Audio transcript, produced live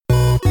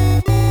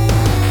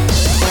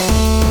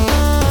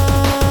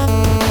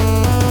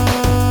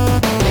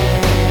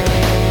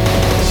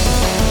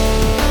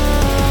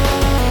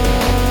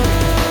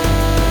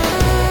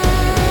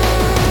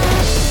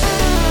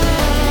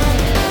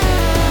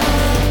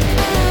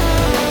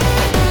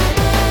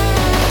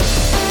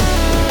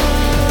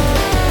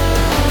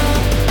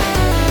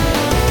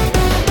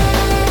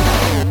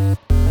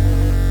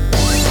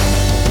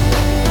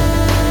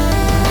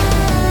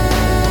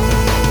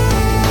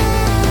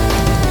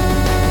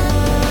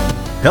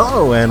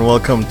Hello and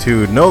welcome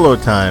to Nolo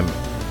Time,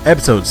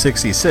 episode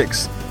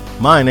 66.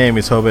 My name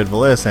is Hobet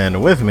Velez,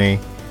 and with me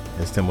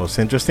is the most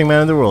interesting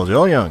man in the world,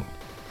 Joel Young.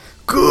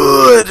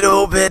 Good,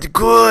 Hobet,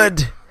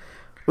 good.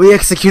 We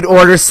execute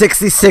Order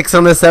 66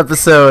 on this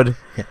episode.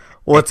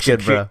 What's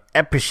good, bro?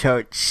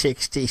 Episode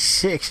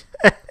 66.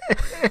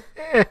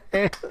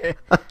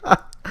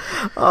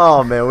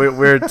 Oh, man,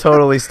 we're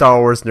totally Star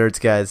Wars nerds,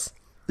 guys.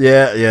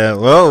 Yeah.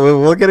 Well,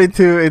 we'll get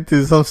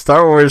into some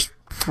Star Wars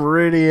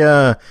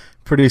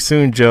pretty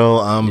soon, Joe.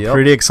 I'm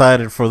pretty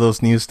excited for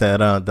those news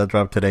that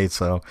dropped today,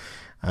 so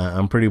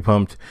I'm pretty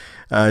pumped.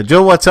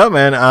 Joe, what's up,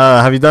 man?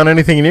 Have you done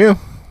anything new?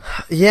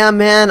 Yeah,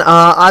 man.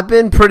 I've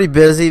been pretty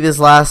busy this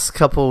last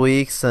couple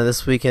weeks.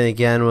 This weekend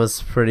again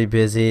was pretty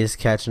busy, just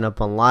catching up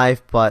on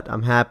life. But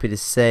I'm happy to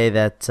say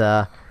that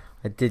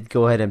I did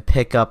go ahead and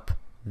pick up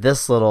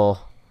this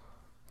little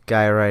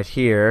guy right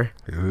here,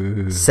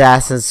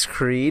 Assassin's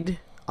Creed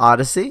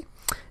Odyssey.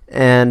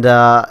 And,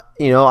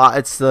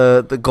 it's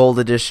the gold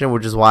edition,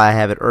 which is why I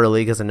have it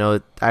early, because I know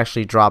it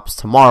actually drops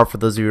tomorrow. For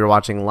those of you who are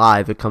watching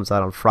live, it comes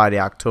out on Friday,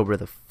 October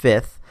the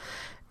 5th.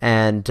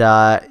 And,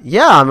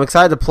 I'm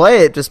excited to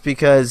play it just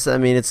because,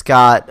 it's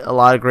got a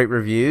lot of great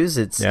reviews.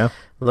 It's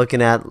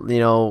looking at,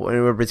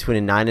 anywhere between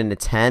a 9 and a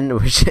 10,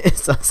 which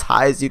is as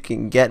high as you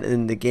can get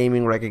in the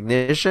gaming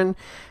recognition.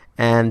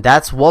 And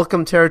that's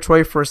welcome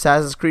territory for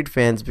Assassin's Creed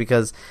fans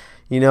because,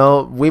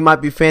 we might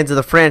be fans of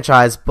the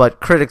franchise, but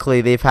critically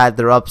they've had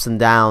their ups and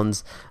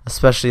downs,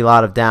 especially a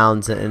lot of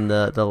downs in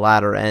the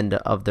latter end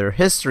of their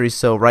history.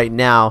 So right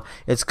now,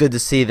 it's good to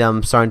see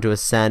them starting to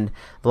ascend.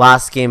 The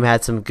last game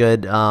had some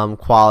good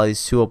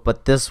qualities to it,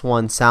 but this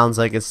one sounds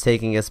like it's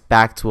taking us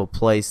back to a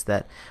place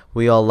that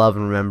we all love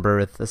and remember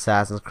with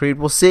Assassin's Creed.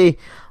 We'll see.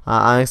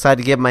 I'm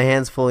excited to get my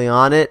hands fully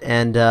on it,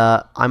 and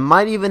I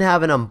might even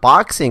have an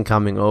unboxing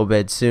coming,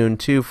 Obed, soon,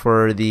 too,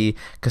 for the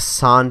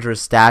Cassandra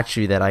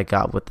statue that I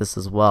got with this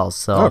as well.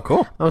 So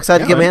cool. I'm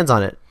excited to get my hands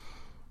on it.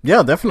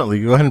 Yeah,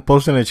 definitely. Go ahead and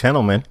post it in the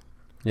channel, man.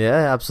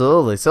 Yeah,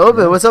 absolutely. So,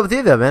 Obed, what's up with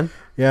you, though, man?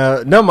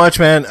 Yeah, not much,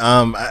 man.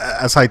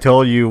 As I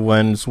told you,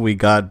 once we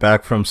got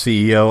back from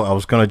CEO, I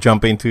was going to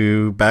jump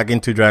back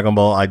into Dragon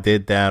Ball. I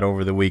did that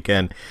over the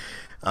weekend.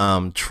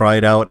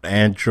 Tried out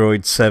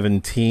Android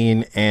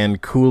 17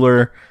 and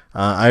Cooler.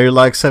 I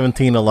like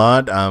 17 a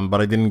lot, but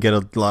I didn't get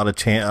a lot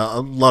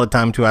of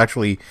time to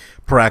actually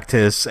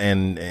practice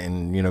and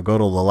go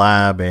to the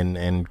lab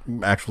and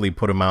actually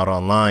put him out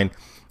online.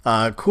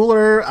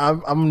 Cooler,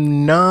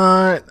 I'm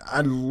not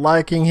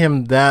liking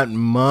him that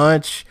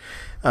much.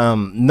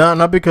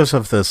 Not because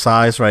of the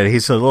size, right?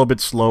 He's a little bit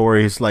slower.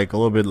 He's like a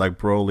little bit like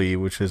Broly,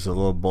 which is a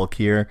little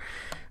bulkier.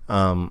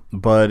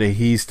 But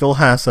he still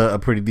has a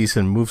pretty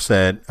decent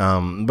moveset,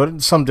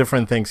 but some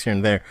different things here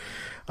and there.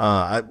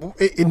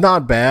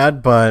 Not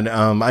bad, but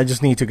I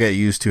just need to get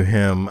used to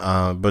him.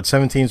 But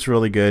 17's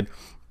really good.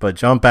 But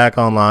jump back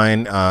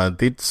online,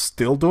 they're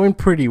still doing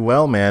pretty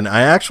well, man.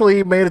 I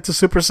actually made it to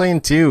Super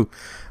Saiyan 2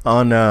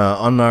 on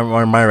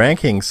my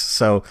rankings.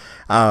 So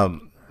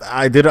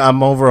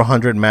I'm over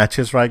 100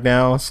 matches right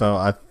now. So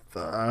I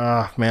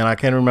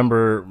can't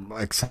remember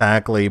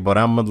exactly, but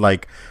I'm at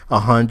like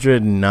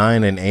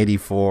 109 and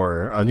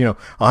 84.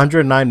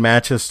 109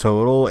 matches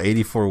total,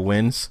 84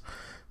 wins.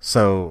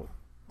 So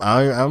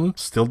I'm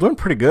still doing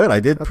pretty good. I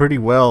did pretty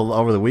well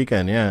over the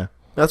weekend. Yeah,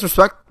 that's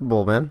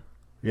respectable, man.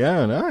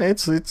 Yeah, no,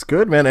 it's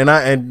good, man.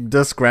 And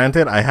just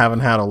granted, I haven't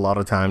had a lot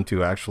of time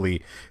to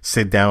actually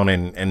sit down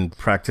and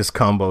practice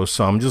combos.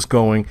 So I'm just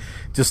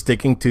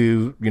sticking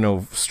to,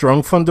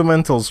 strong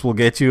fundamentals will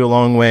get you a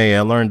long way.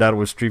 I learned that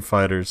with Street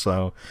Fighter.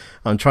 So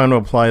I'm trying to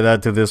apply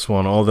that to this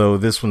one, although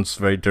this one's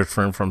very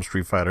different from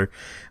Street Fighter.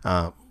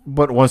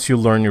 But once you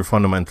learn your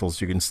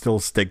fundamentals, you can still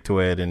stick to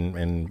it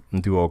and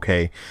do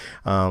okay.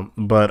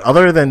 But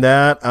other than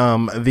that,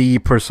 the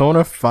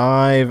Persona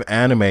 5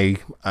 anime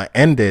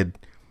ended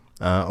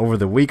over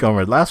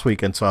last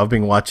weekend, so I've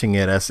been watching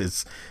it as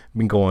it's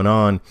been going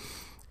on.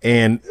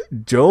 And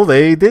Joel,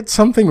 they did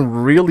something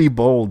really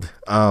bold.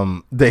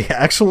 They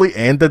actually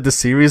ended the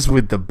series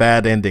with the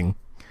bad ending.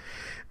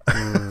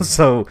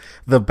 So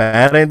the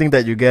bad ending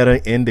that you get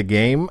in the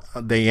game,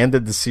 they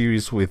ended the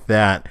series with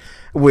that.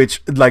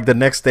 Which, like, the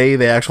next day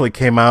they actually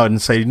came out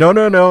and say, no,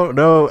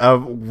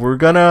 we're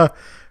gonna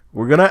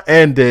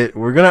end it.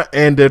 We're gonna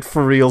end it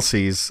for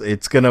realsies.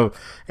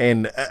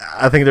 And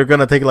I think they're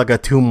gonna take like a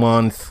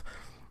 2-month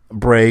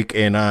break.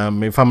 And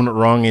if I'm not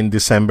wrong, in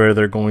December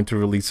they're going to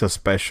release a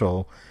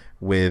special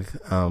with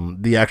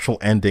the actual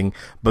ending.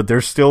 But they're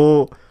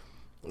still,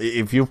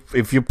 if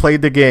you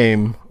played the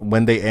game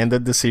when they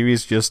ended the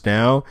series just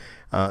now,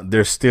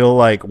 there's still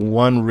like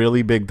one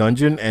really big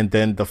dungeon and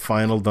then the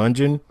final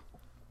dungeon,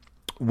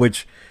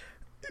 which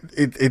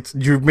it's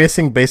you're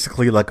missing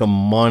basically like a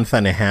month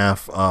and a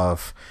half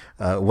of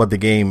what the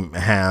game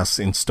has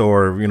in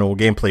store,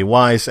 gameplay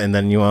wise, and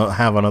then you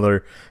have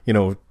another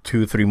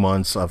 2-3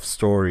 months of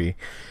story.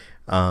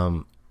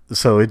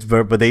 So it's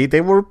but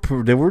they were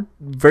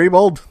very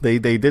bold. They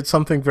did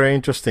something very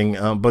interesting.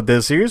 But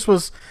the series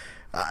was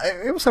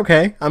It was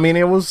okay. I mean,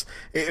 it was.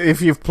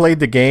 If you've played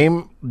the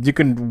game, you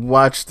can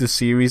watch the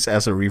series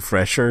as a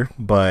refresher.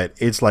 But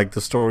it's like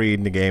the story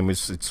in the game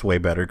is it's way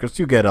better because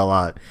you get a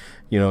lot.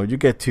 You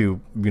get to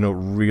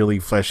really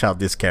flesh out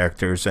these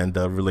characters and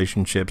the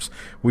relationships,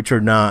 which are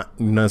not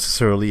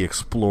necessarily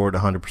explored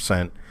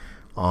 100%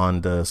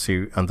 on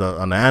the on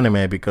the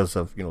anime because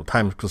of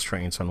time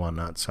constraints and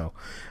whatnot. So,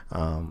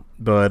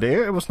 but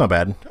it was not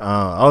bad.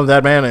 Other than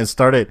that, man, it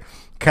started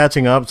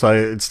catching up.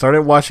 So I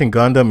started watching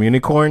Gundam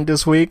Unicorn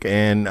this week,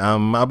 and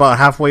I'm about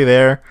halfway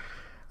there.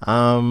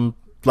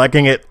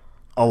 Liking it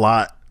a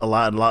lot, a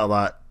lot, a lot, a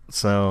lot.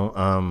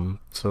 So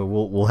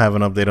we'll have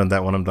an update on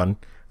that when I'm done.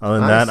 Other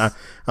than Nice. that,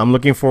 I'm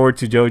looking forward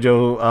to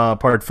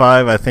JoJo Part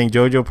 5. I think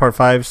JoJo Part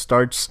 5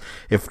 starts,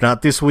 if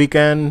not this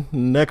weekend,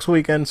 next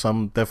weekend. So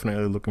I'm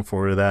definitely looking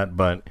forward to that.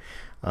 But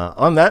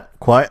on that,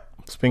 quiet.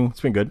 It's been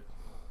good.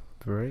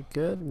 Very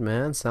good,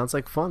 man. Sounds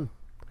like fun.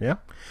 Yeah.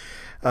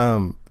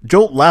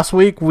 Joel, last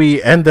week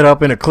we ended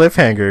up in a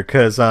cliffhanger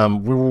because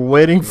we were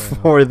waiting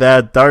for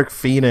that Dark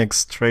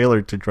Phoenix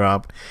trailer to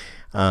drop,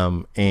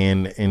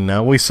 and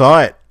now we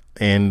saw it,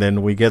 and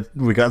then we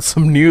got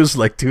some news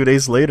like 2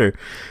 days later.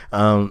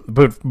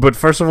 But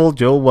first of all,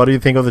 Joel, what do you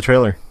think of the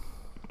trailer?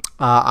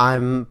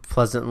 I'm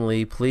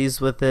pleasantly pleased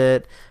with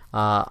it.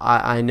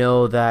 I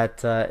know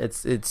that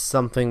it's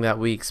something that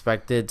we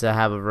expected to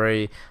have a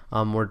very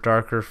more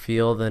darker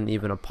feel than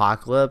even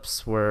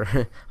Apocalypse, where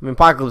I mean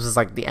Apocalypse is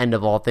like the end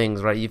of all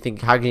things, right? You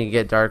think how can you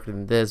get darker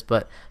than this?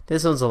 But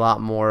this one's a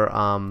lot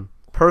more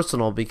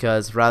personal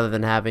because rather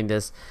than having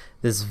this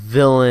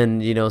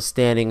villain,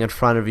 standing in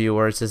front of you,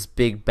 where it's this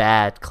big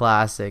bad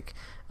classic,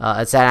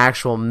 it's an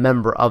actual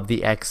member of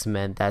the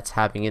X-Men that's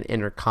having an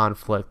inner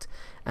conflict,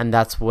 and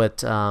that's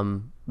what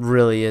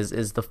really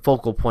is the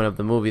focal point of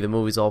the movie. The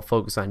movie's all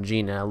focused on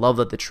Jean, and I love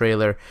that the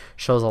trailer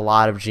shows a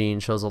lot of Jean,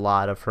 shows a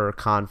lot of her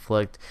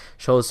conflict,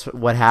 shows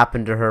what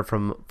happened to her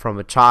from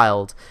a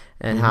child,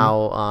 and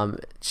how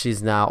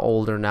she's now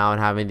older now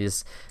and having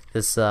this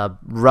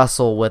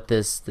wrestle with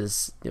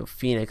this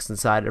phoenix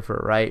inside of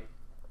her, right?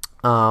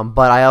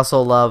 But I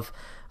also love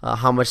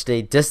how much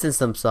they distance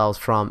themselves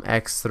from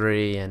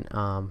X3 and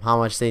how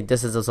much they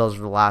distance themselves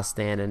from The Last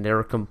Stand, and they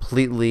were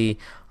completely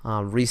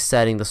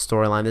resetting the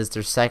storyline. This is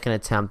their second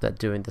attempt at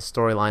doing the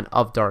storyline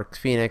of Dark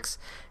Phoenix,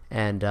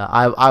 and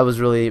I was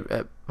really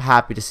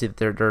happy to see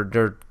that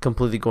they're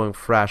completely going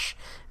fresh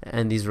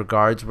in these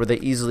regards, where they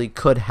easily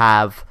could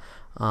have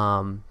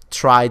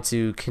tried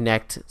to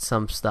connect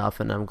some stuff,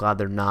 and I'm glad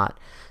they're not.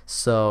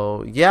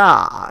 So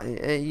yeah,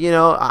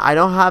 I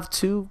don't have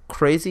too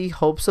crazy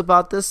hopes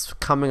about this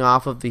coming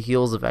off of the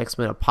heels of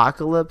X-Men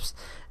Apocalypse,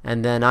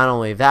 and then not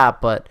only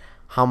that, but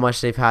how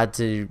much they've had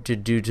to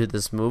do to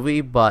this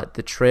movie. But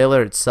the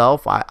trailer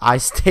itself, I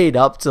stayed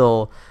up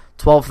till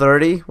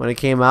 12:30 when it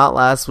came out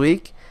last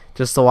week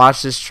just to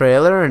watch this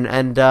trailer,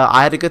 and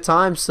I had a good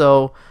time.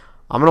 So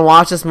I'm gonna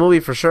watch this movie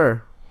for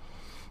sure.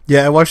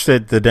 Yeah, I watched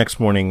it the next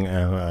morning.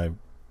 I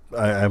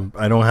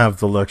don't have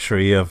the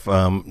luxury of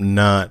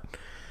not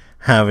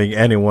having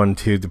anyone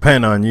to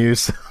depend on you.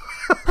 So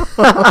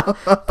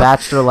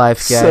Bachelor life,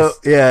 guys. So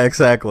yeah,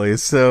 exactly.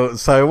 So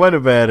I went to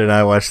bed and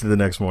I watched it the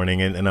next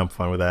morning, and I'm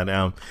fine with that.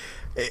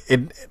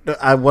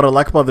 What I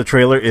like about the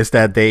trailer is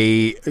that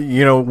they,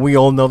 we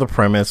all know the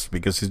premise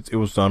because it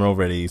was done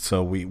already.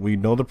 So we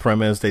know the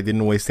premise. They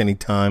didn't waste any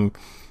time,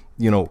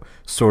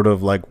 sort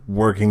of like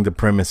working the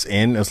premise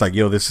in. It's like,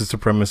 yo, this is the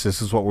premise.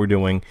 This is what we're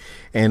doing.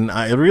 And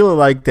I really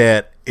like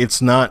that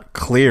it's not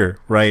clear,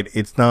 right?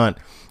 It's not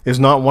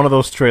one of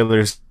those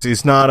trailers.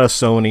 It's not a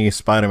Sony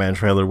Spider-Man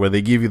trailer where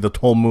they give you the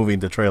whole movie in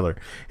the trailer.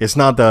 It's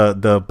not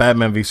the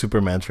Batman v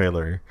Superman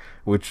trailer,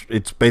 which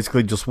it's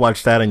basically just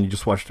watch that and you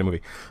just watch the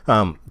movie.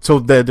 So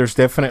there's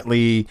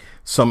definitely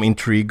some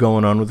intrigue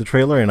going on with the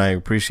trailer, and I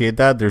appreciate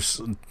that.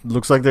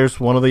 Looks like there's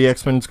one of the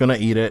X-Men's gonna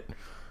eat it.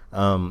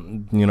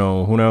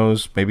 Who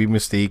knows? Maybe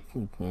Mystique,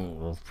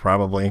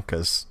 probably,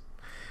 because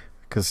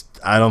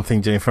I don't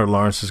think Jennifer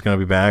Lawrence is gonna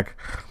be back.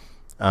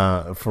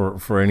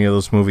 For any of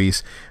those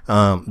movies.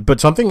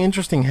 But something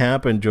interesting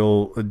happened,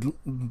 Joel.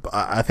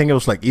 I think it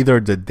was like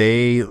either the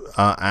day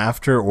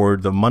after or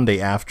the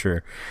Monday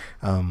after.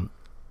 And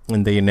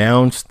they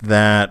announced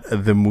that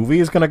the movie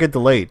is going to get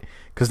delayed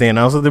because they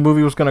announced that the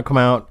movie was going to come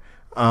out.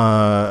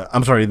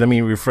 I'm sorry, let me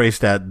rephrase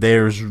that.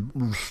 There's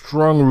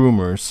strong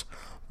rumors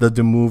that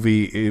the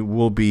movie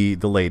will be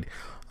delayed.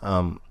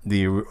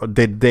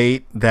 The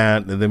date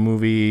that the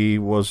movie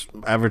was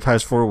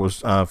advertised for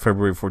was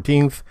February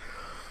 14th.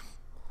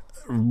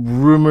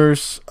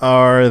 Rumors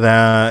are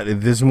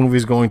that this movie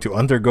is going to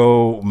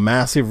undergo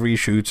massive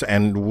reshoots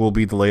and will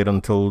be delayed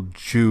until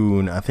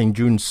June. I think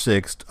June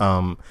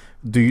 6th.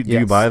 Do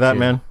you buy that, June.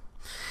 Man?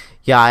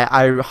 Yeah,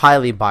 I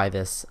highly buy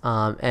this.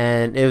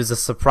 And it was a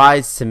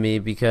surprise to me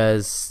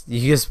because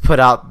you just put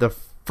out the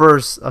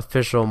first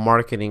official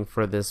marketing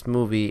for this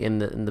movie in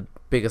the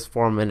biggest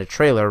form in a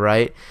trailer,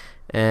 right?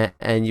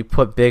 And you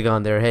put big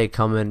on there, hey,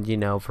 coming,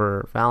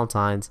 for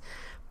Valentine's.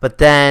 But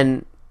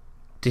then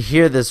to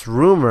hear this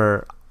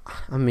rumor,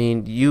 I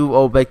mean, you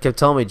Obed kept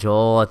telling me,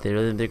 Joel, that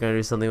they're gonna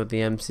do something with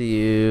the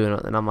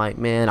MCU, and I'm like,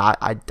 man,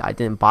 I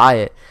didn't buy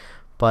it.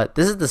 But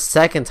this is the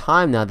second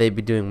time now they'd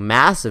be doing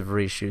massive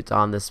reshoots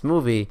on this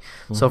movie.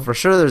 Mm-hmm. So for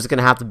sure there's going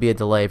to have to be a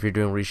delay if you're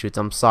doing reshoots.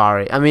 I'm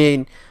sorry. I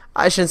mean,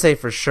 I shouldn't say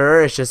for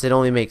sure. It's just it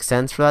only makes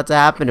sense for that to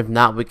happen. If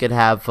not, we could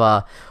have,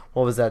 what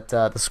was that,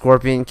 the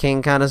Scorpion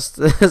King kind of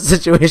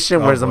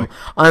situation where some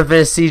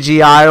unfinished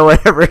CGI or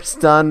whatever is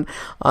done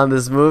on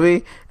this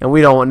movie. And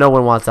no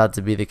one wants that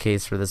to be the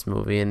case for this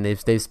movie. And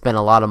they've spent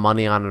a lot of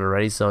money on it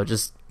already. So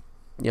just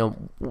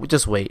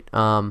wait.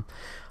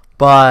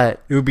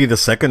 But it would be the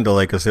second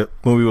delay because the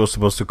movie was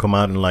supposed to come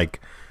out in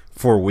like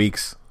 4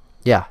 weeks.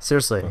 Yeah,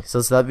 seriously.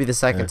 So that'd be the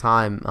second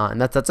time,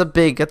 and that's a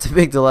big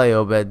delay,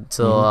 Obed,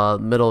 till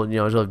middle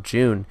of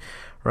June,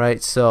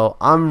 right? So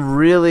I'm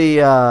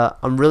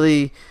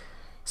really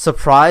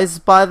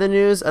surprised by the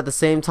news. At the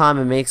same time,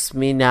 it makes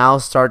me now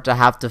start to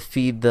have to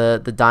feed the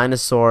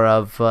dinosaur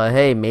of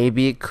hey,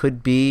 maybe it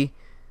could be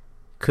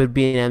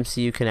an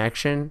MCU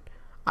connection.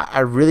 I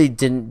really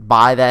didn't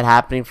buy that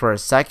happening for a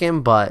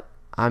second, but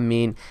I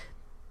mean.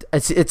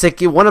 It's like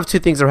one of two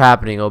things are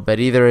happening, Obed.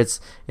 Either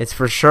it's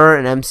for sure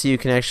an MCU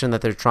connection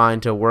that they're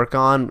trying to work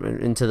on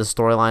into the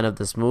storyline of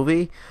this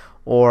movie,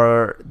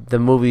 or the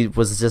movie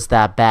was just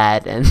that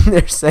bad and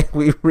they're saying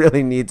we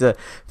really need to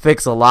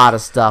fix a lot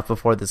of stuff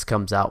before this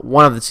comes out.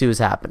 One of the two is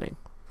happening.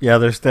 Yeah,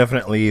 there's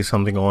definitely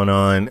something going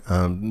on.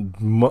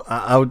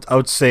 I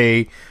would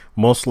say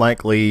most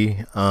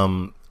likely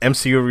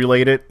MCU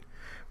related.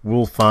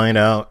 We'll find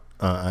out.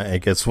 I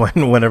guess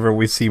whenever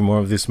we see more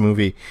of this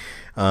movie.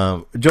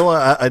 Joel,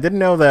 I didn't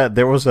know that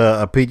there was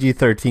a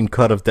PG-13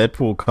 cut of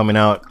Deadpool coming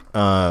out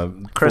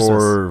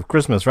for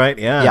Christmas, right?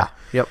 Yeah. Yeah.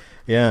 Yep.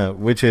 Yeah,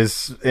 which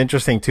is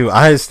interesting too.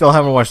 I still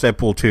haven't watched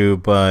Deadpool 2,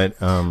 but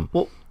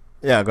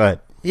yeah, go ahead.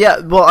 Yeah,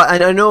 well,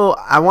 I know,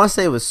 I want to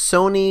say it was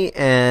Sony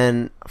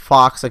and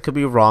Fox. I could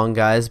be wrong,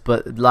 guys,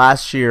 but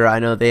last year I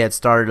know they had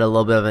started a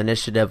little bit of an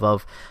initiative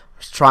of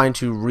trying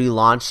to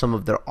relaunch some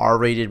of their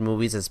R-rated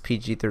movies as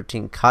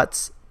PG-13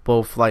 cuts,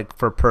 both like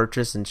for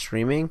purchase and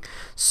streaming.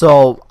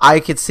 So I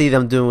could see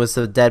them doing with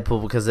the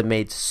Deadpool because it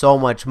made so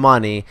much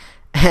money.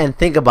 And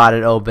think about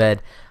it,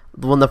 Obed.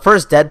 When the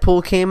first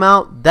Deadpool came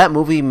out, that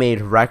movie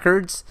made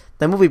records.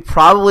 That movie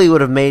probably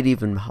would have made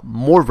even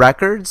more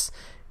records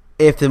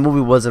if the movie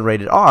wasn't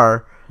rated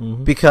R,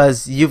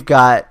 because you've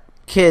got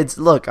kids.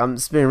 Look, I'm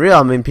just being real.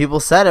 I mean, people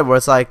said it where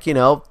it's like,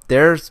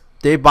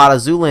 they bought a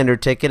Zoolander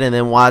ticket and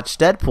then watched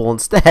Deadpool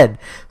instead.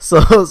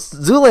 So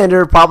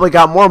Zoolander probably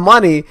got more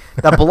money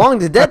that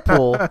belonged to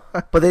Deadpool,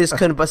 but they just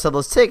couldn't sell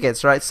those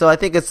tickets, right? So I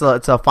think it's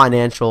a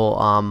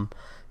financial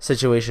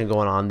situation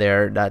going on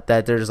there that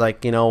there's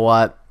like, you know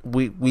what,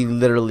 we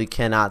literally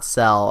cannot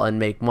sell and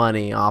make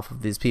money off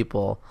of these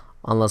people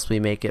unless we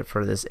make it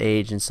for this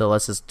age, and so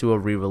let's just do a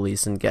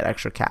re-release and get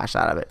extra cash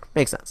out of it.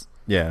 Makes sense.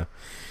 Yeah.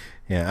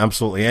 Yeah,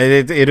 absolutely.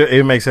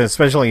 It makes sense,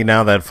 especially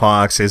now that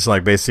Fox is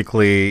like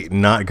basically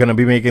not gonna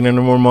be making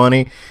any more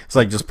money. It's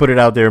like just put it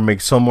out there,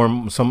 make a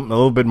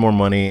little bit more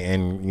money,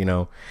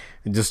 and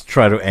just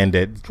try to end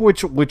it.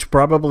 Which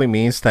probably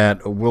means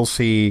that we'll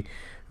see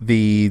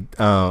the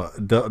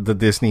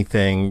Disney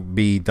thing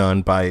be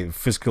done by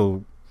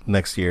fiscal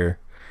next year.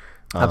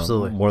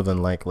 Absolutely, more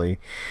than likely.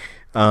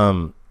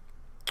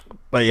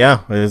 But yeah,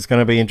 it's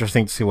gonna be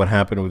interesting to see what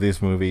happened with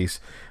these movies.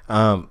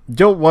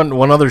 Joe,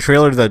 one other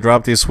trailer that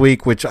dropped this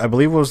week, which I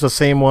believe was the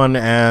same one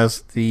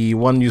as the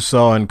one you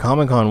saw in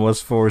Comic-Con, was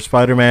for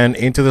Spider-Man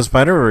Into the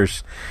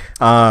Spider-Verse.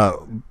 I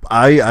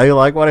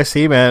like what I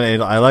see,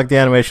 man. I like the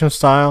animation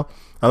style.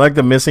 I like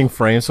the missing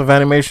frames of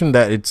animation.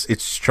 That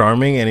it's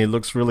charming and it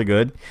looks really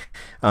good.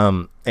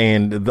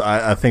 And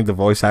I think the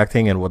voice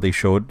acting and what they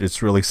showed,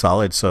 it's really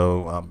solid.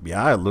 So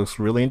yeah, it looks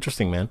really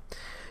interesting, man.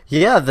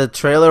 Yeah, the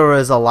trailer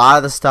was a lot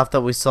of the stuff that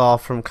we saw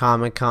from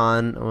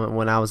Comic-Con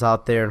when I was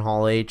out there in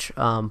Hall H.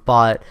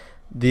 But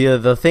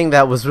the thing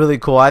that was really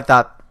cool, I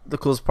thought the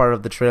coolest part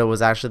of the trailer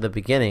was actually the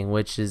beginning,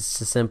 which is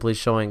just simply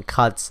showing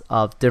cuts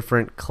of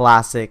different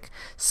classic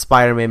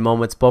Spider-Man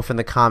moments, both in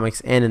the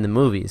comics and in the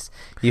movies.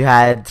 You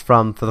had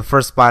for the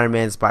first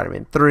Spider-Man,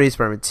 Spider-Man 3,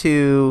 Spider-Man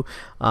 2.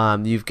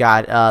 You've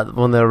got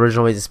one of the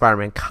original Amazing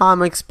Spider-Man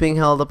comics being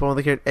held up on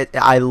the character.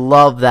 I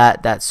love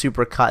that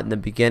super cut in the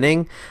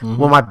beginning.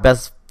 One of my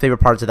best favorite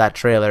parts of that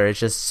trailer. It's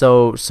just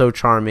so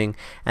charming.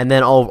 And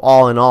then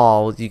all in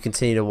all, you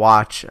continue to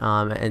watch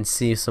and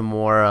see some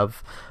more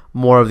of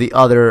the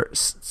other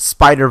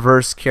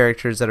Spider-Verse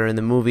characters that are in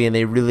the movie, and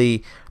they're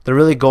really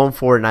going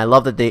for it. And I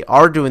love that they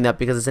are doing that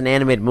because it's an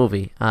animated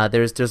movie.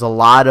 There's a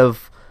lot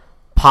of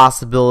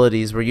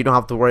possibilities where you don't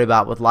have to worry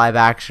about with live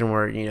action,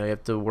 where you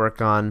have to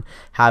work on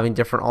having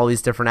all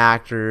these different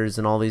actors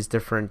and all these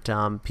different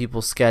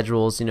people's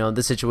schedules.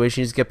 This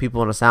situation, you just get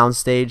people on a sound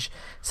stage,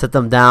 set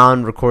them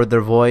down, record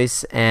their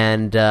voice,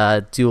 and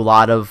do a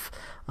lot of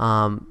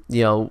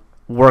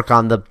work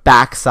on the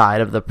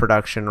backside of the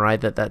production,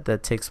 right?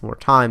 That takes more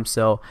time.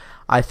 So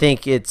I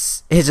think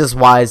it's just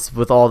wise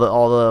with all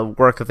the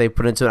work that they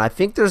put into it. I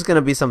think there's going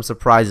to be some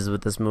surprises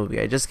with this movie.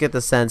 I just get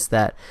the sense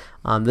that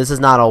this is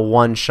not a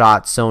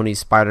one-shot Sony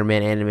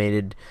Spider-Man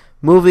animated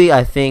movie.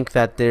 I think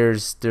that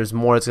there's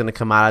more that's going to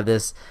come out of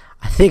this.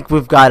 I think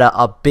we've got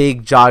a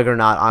big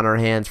juggernaut on our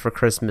hands for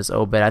Christmas,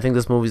 Obed. I think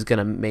this movie's going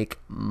to make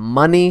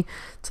money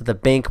to the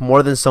bank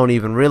more than Sony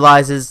even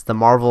realizes. The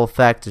Marvel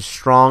effect is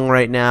strong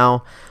right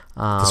now.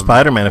 The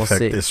Spider-Man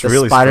effect is really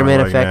strong. The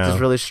Spider-Man effect is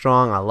really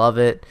strong. I love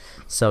it.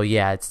 So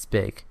yeah, it's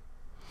big.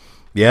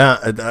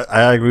 Yeah,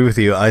 I agree with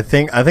you. I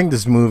think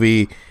this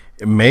movie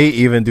may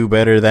even do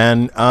better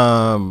than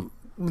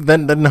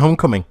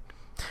Homecoming.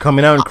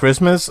 Coming out in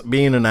Christmas,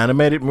 being an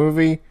animated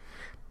movie,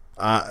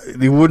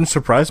 it wouldn't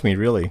surprise me,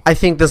 really. I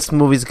think this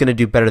movie's going to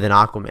do better than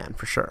Aquaman,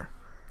 for sure.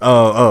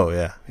 Oh,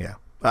 yeah.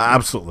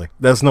 Absolutely.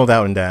 There's no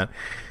doubt in that.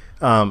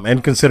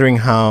 And considering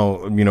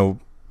how,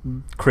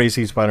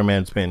 crazy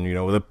Spider-Man's been,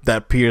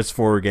 that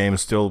PS4 game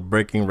is still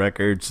breaking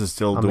records, is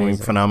still doing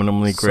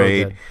phenomenally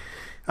great.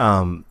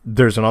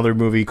 There's another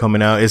movie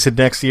coming out. Is it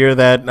next year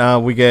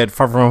that we get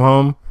Far From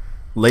Home?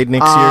 Late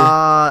next year?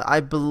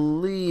 I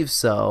believe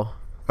so.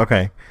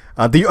 Okay.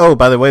 By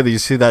the way, did you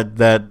see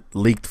that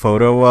leaked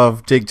photo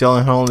of Jake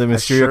Gyllenhaal in the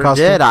Mysterio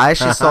costume? Did. I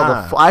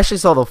actually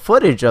saw the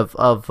footage of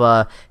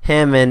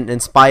him and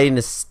Spidey in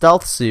his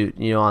stealth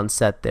suit, on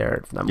set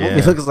there. That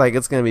movie looks like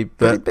it's gonna be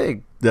pretty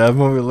big. That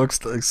movie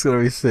looks like it's gonna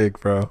be sick,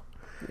 bro.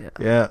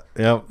 Yeah.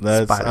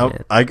 That's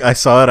I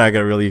saw it. I got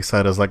really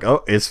excited. I was like,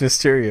 oh, it's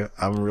Mysterio.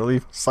 I'm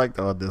really psyched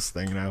about this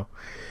thing now.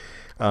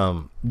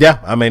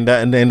 I mean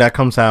that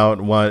comes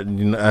out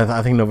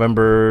I think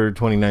November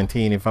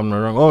 2019, if I'm not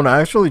wrong. Oh no,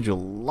 actually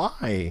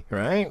July,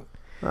 right?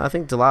 I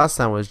think the last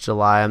time was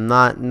July. I'm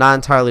not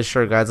entirely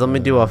sure, guys. Let me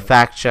do a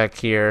fact check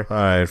here. All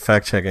right,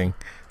 fact checking.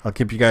 I'll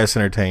keep you guys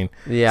entertained.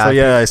 Yeah.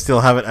 So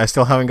I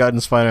still haven't gotten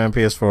Spider-Man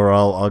PS4.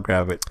 I'll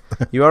grab it.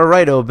 You are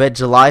right, Obed.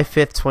 July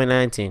 5th,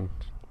 2019.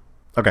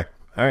 Okay.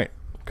 All right.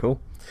 Cool.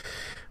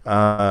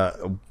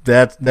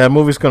 That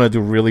movie's gonna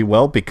do really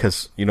well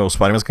because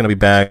Spider-Man's gonna be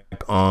back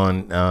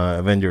on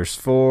Avengers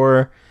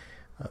 4.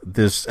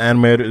 This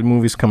animated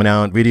movie's coming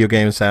out, video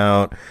games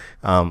out.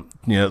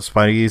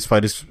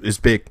 Spidey is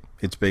big.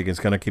 It's big. It's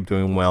gonna keep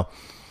doing well.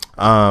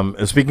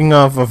 Speaking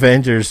of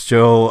Avengers,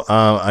 Joe,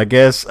 I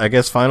guess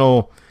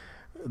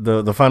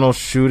the final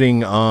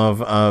shooting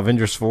of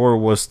Avengers 4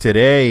 was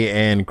today,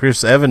 and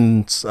Chris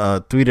Evans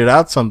tweeted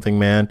out something,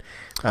 man.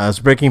 It's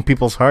breaking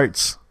people's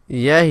hearts.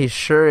 Yeah, he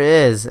sure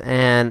is.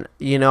 And,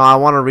 I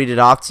want to read it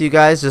off to you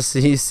guys just so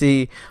you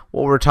see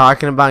what we're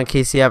talking about in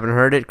case you haven't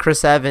heard it.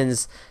 Chris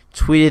Evans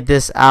tweeted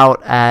this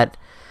out at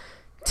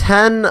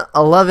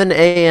 10:11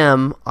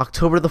 a.m.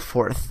 October the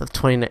 4th of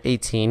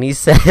 2018. He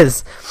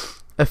says,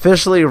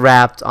 officially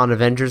wrapped on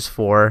Avengers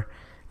 4.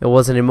 It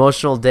was an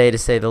emotional day to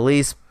say the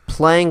least.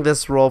 Playing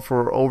this role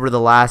for over the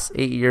last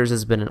 8 years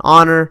has been an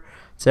honor.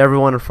 To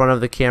everyone in front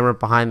of the camera,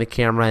 behind the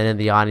camera, and in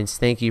the audience,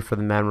 thank you for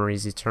the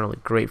memories. Eternally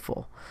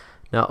grateful.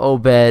 Now,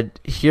 Obed,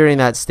 hearing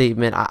that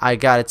statement, I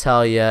got to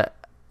tell you,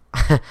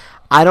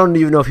 I don't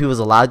even know if he was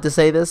allowed to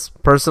say this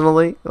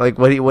personally, like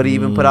what he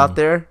even put out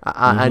there.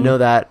 I know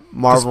that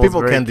Marvel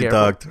people can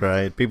deduct,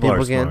 right? People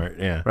are smart,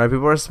 yeah. Right,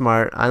 people are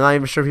smart. I'm not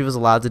even sure if he was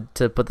allowed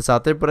to put this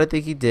out there, but I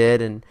think he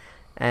did,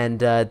 and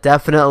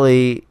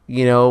definitely,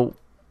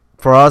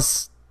 for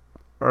us,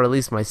 or at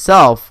least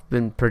myself,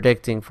 been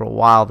predicting for a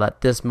while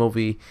that this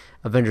movie,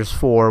 Avengers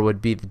 4,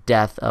 would be the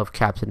death of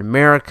Captain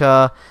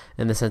America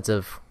in the sense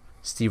of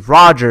Steve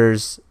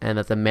Rogers, and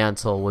that the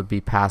mantle would be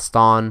passed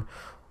on,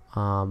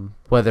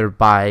 whether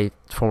by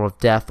form of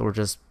death or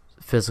just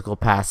physical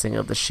passing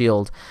of the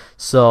shield.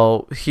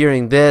 So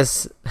hearing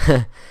this,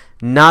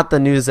 not the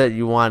news that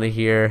you want to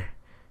hear.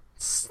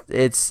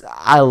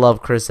 I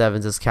love Chris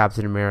Evans as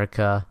Captain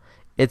America.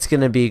 It's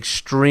going to be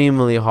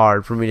extremely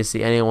hard for me to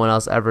see anyone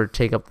else ever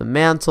take up the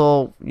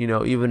mantle,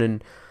 even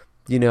in,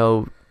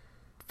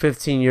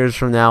 15 years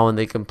from now when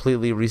they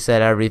completely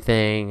reset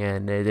everything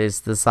and they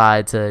just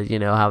decide to,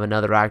 have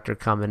another actor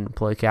come in and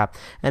play Cap.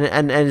 And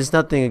it's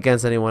nothing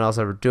against anyone else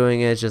ever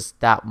doing it. It's just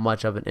that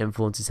much of an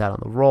influence he's had on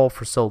the role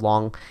for so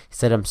long. He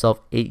said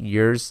himself 8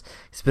 years.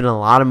 He's been in a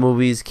lot of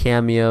movies,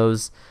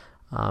 cameos,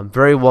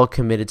 very well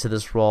committed to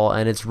this role.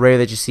 And it's rare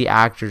that you see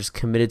actors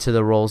committed to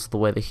the roles the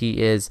way that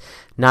he is,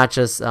 not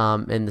just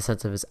in the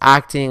sense of his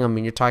acting. I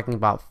mean, you're talking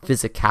about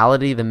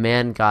physicality. The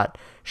man got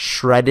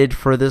shredded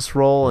for this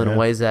role in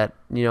ways that,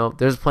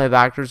 there's plenty of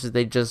actors that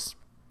they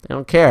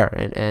don't care.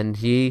 And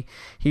he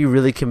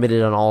really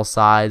committed on all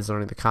sides,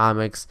 learning the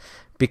comics,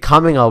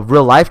 becoming a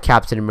real life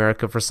Captain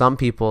America for some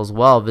people as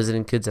well,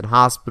 visiting kids in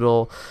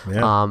hospital,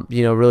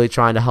 really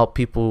trying to help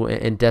people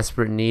in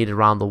desperate need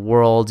around the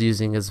world,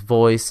 using his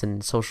voice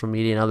and social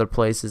media and other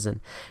places. And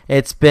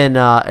it's been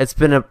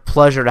a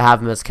pleasure to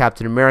have him as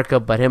Captain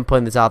America, but him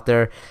putting this out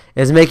there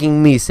is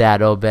making me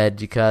sad, Obed,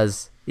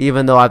 because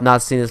even though I've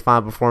not seen his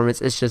final performance,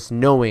 it's just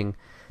knowing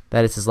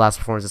that it's his last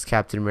performance as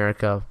Captain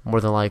America, more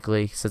than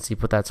likely, since he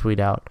put that tweet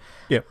out.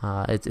 Yeah.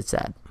 It's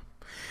sad.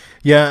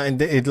 Yeah,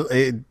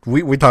 and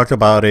we talked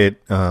about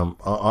it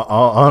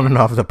on and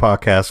off the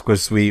podcast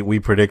because we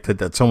predicted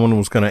that someone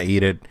was gonna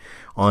eat it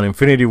on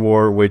Infinity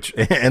War, which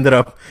ended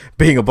up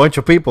being a bunch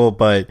of people.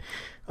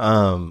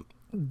 Um,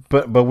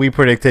 but we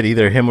predicted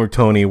either him or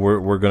Tony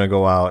were gonna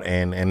go out,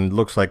 and it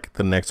looks like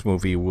the next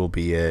movie will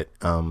be it.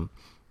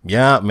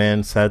 Yeah,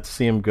 man, sad to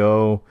see him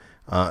go.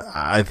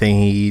 I think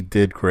he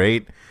did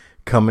great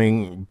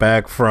coming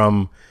back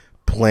from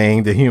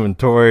playing the Human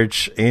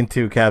Torch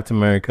into Captain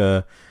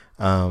America.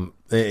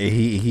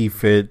 He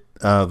fit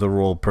the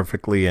role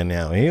perfectly, and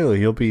now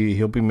he'll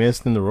be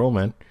missed in the role,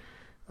 man,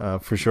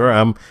 for sure.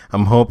 I'm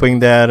hoping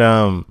that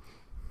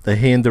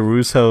he and the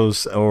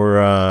Russos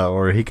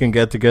or he can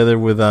get together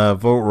with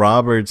Vogt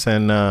Roberts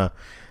and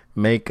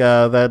make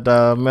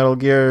that Metal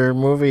Gear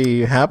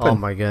movie happen. Oh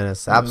my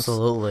goodness,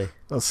 absolutely.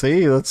 Let's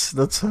see.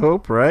 Let's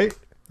hope, right?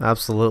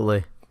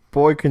 Absolutely.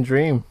 Boy can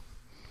dream.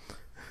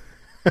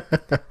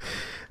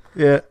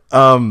 Yeah.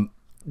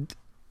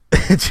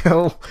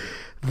 Joe,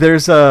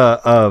 there's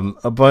a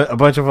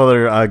bunch of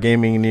other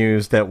gaming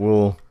news that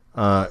will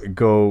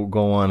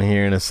go on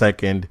here in a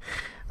second.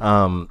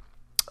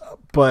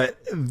 But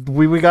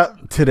we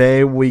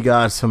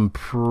got some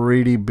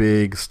pretty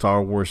big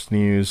Star Wars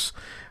news.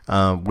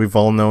 We've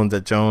all known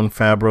that Jon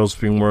Favreau's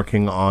been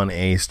working on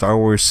a Star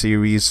Wars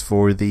series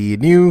for the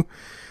new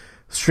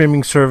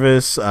streaming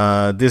service,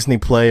 Disney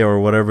Play or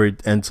whatever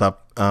it ends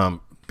up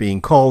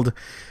being called.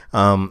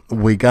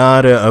 We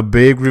got a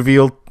big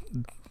reveal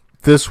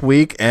this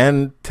week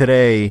and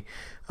today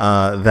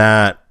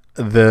that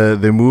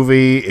the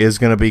movie is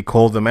going to be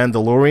called The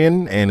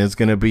Mandalorian, and it's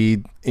going to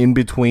be in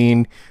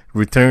between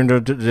Return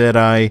of the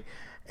Jedi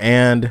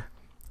and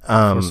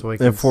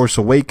Force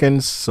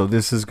Awakens. So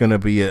this is going to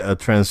be a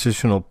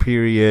transitional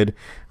period.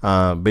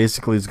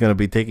 Basically, it's going to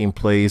be taking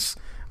place,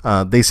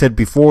 they said,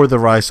 before the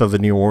rise of the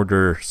New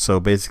Order, so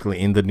basically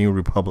in the New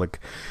Republic.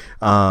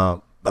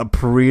 I'm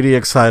pretty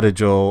excited,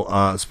 Joel,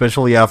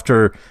 especially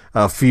after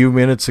a few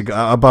minutes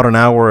ago, about an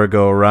hour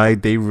ago, right?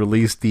 They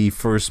released the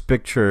first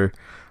picture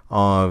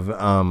of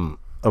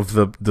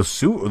the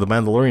suit, the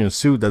Mandalorian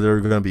suit that they're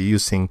going to be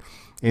using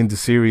in the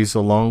series,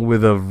 along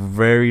with a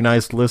very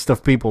nice list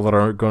of people that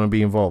are going to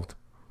be involved.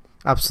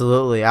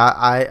 Absolutely.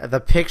 I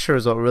the picture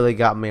is what really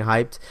got me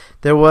hyped.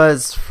 There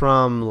was,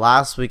 from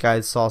last week,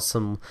 I saw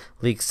some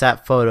leaked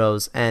set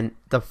photos, and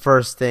the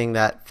first thing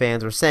that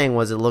fans were saying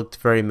was it looked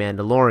very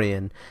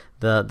Mandalorian,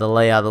 the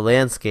layout of the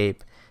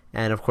landscape.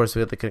 And of course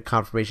we got the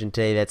confirmation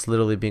today that's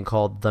literally being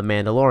called The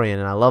Mandalorian,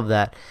 and I love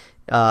that.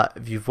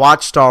 If you've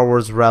watched Star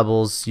Wars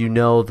Rebels, you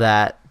know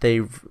that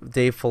Dave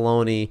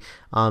Filoni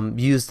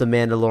used the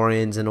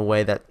Mandalorians in a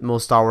way that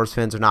most Star Wars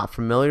fans are not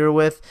familiar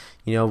with.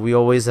 You know, we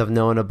always have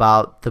known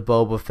about the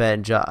Boba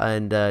Fett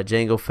and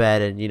Jango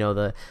Fett, and you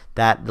know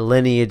that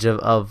lineage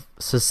of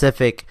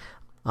specific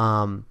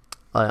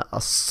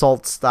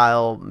assault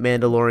style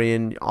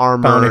Mandalorian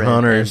armor,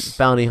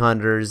 bounty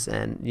hunters,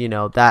 and you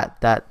know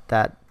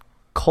that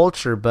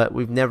culture, but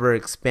we've never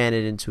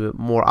expanded into it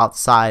more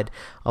outside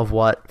of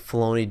what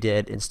Filoni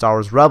did in Star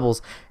Wars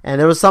Rebels.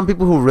 And there was some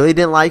people who really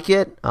didn't like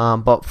it,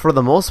 but for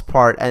the most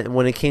part, and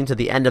when it came to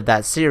the end of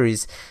that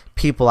series,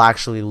 people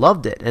actually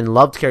loved it and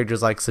loved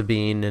characters like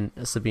Sabine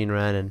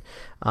Wren.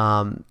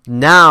 And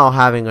now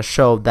having a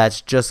show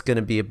that's just going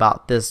to be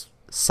about this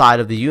side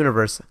of the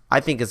universe, I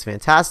think is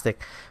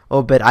fantastic.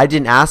 Oh, but I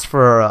didn't ask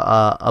for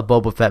a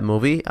Boba Fett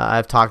movie.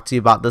 I've talked to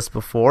you about this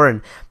before,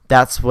 and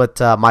that's what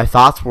my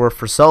thoughts were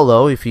for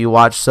Solo. If you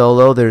watch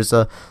Solo, there's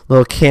a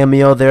little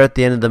cameo there at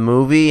the end of the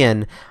movie,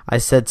 and I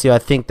said to you, I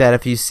think that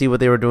if you see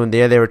what they were doing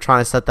there, they were trying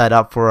to set that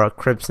up for a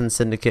Crimson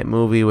Syndicate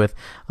movie with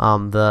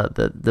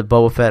the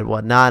Boba Fett and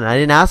whatnot. And I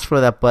didn't ask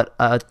for that, but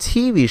a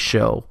TV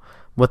show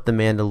with the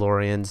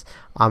Mandalorians,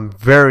 I'm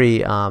very,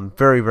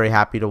 very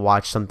happy to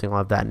watch something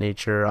of that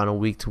nature on a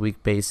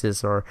week-to-week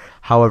basis, or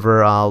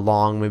however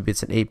long. Maybe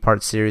it's an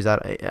 8-part series.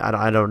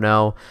 I don't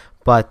know.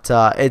 But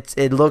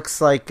it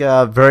looks like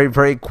a very,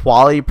 very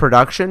quality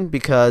production,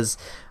 because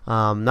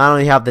not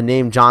only have the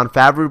name Jon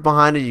Favreau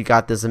behind it, you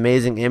got this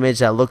amazing image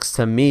that looks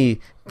to me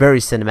very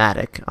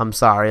cinematic. I'm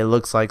sorry, it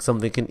looks like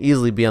something can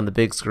easily be on the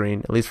big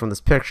screen, at least from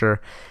this picture.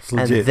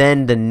 And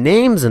then the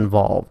names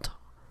involved,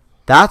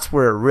 that's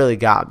where it really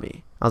got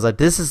me. I was like,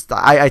 this is.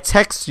 I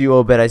texted you,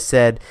 Obed. I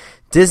said,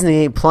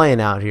 Disney ain't playing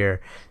out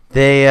here.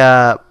 They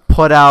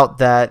put out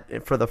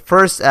that for the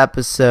first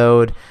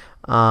episode,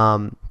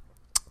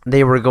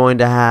 they were going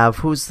to have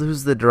who's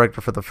the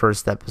director for the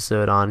first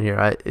episode on here.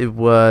 I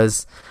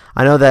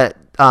know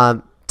that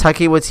Taika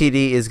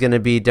Waititi is going to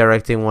be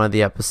directing one of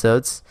the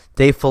episodes.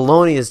 Dave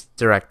Filoni is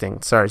directing.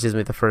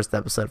 The first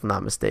episode, if I'm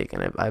not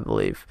mistaken. I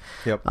believe.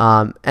 Yep.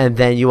 And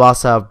then you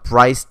also have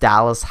Bryce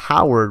Dallas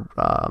Howard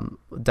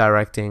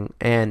directing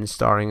and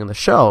starring in the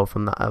show, if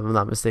I'm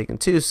not mistaken,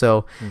 too.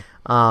 So.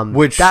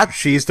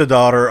 She's the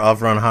daughter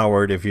of Ron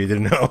Howard, if you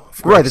didn't know.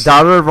 Right, the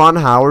daughter of Ron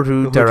Howard,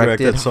 who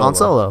directed Han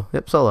Solo.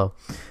 Yep, Solo.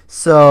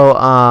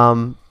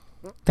 So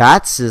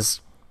that's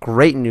just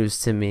great news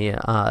to me.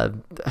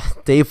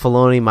 Dave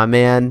Filoni, my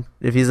man,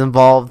 if he's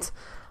involved,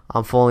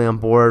 I'm fully on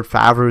board.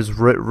 Favreau's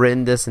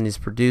written this and he's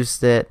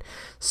produced it.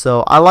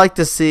 So I like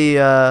to see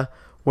where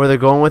they're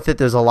going with it.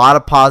 There's a lot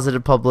of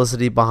positive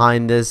publicity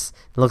behind this.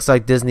 It looks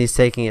like Disney's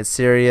taking it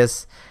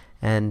serious.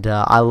 And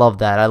I love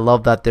that. I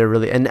love that they're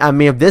really... And, I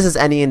mean, if this is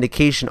any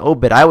indication,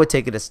 Obit, I would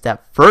take it a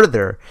step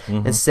further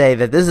and say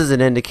that this is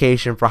an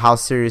indication for how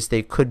serious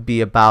they could be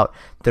about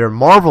their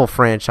Marvel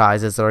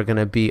franchises that are going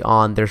to be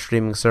on their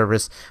streaming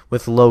service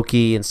with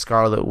Loki and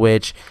Scarlet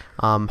Witch,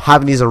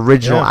 having these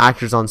original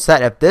actors on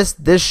set. If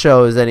this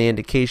show is any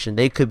indication,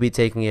 they could be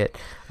taking it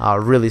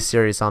really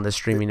serious on the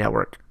streaming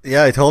network.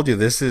 Yeah, I told you,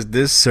 this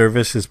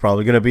service is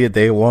probably going to be a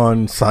day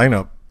one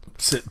sign-up,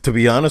 to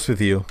be honest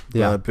with you.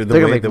 Yeah, they're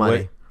going to make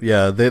money.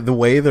 Yeah, the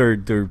way they're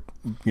the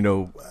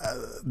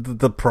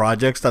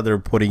projects that they're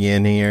putting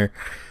in here,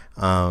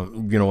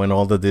 and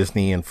all the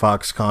Disney and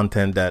Fox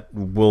content that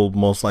will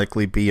most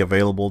likely be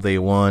available day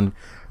one.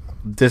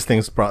 This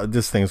thing's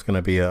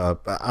gonna be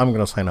I'm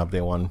gonna sign up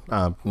day one.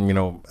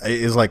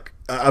 It's like,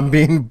 I'm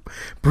being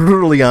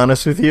brutally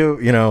honest with you.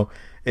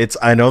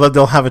 I know that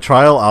they'll have a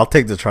trial. I'll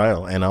take the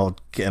trial and I'll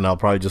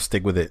probably just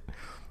stick with it.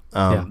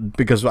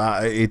 Because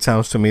it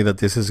sounds to me that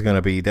this is going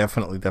to be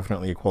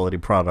definitely a quality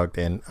product,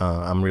 and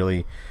I'm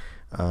really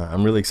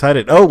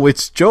excited. Oh,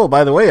 it's Joel,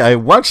 by the way. I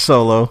watched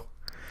Solo.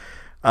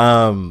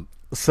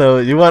 So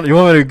you want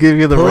me to give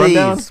you the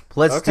rundown?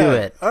 Let's do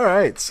it. All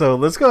right, so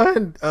let's go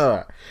ahead.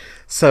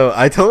 So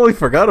I totally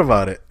forgot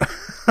about it.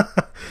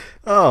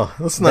 Oh,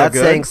 that's not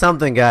good. That's saying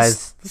something,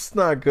 guys. That's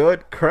not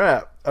good.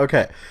 Crap.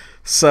 Okay,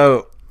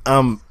 so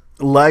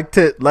liked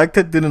it,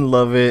 didn't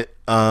love it.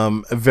 A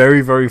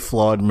very, very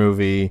flawed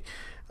movie.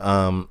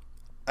 It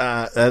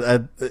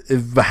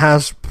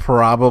has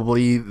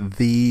probably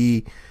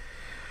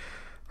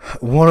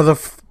one of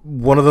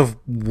the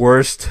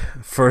worst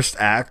first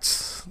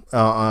acts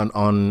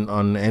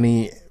on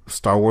any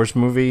Star Wars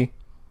movie,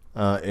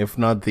 if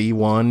not the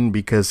one,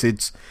 because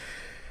it's.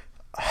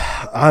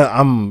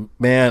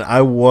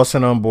 I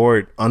wasn't on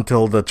board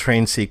until the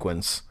train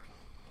sequence.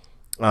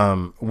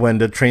 When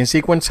the train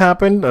sequence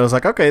happened, I was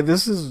like, okay,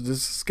 this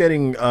is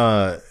getting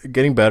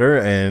better,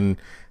 and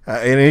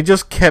it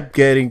just kept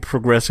getting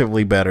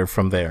progressively better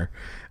from there.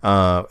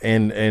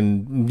 And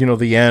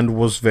the end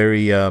was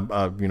very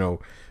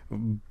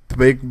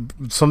big.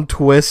 Some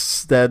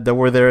twists that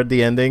were there at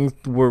the ending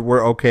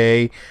were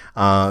okay.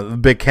 The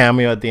big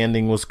cameo at the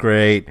ending was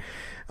great.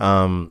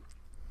 I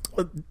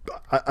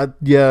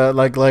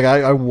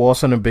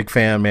wasn't a big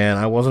fan, man.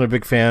 I wasn't a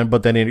big fan,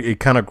 but then it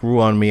kind of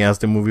grew on me as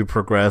the movie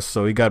progressed,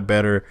 so it got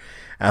better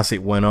as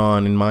it went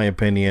on, in my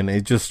opinion.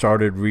 It just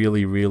started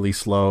really, really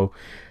slow.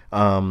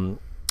 I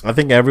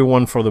think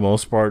everyone, for the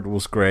most part,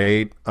 was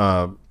great.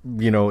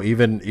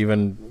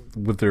 Even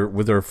with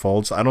their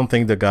faults. I don't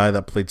think the guy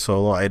that played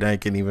Solo, I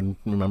can't even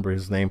remember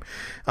his name.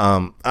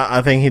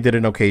 I think he did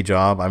an okay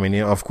job. I mean,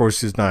 of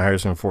course, he's not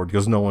Harrison Ford,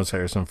 because no one's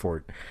Harrison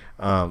Ford.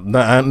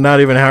 Not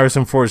even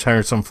Harrison Ford is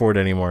Harrison Ford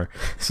anymore.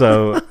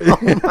 So,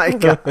 oh my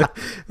god,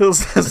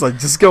 it's like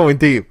just going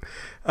deep.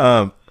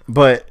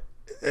 But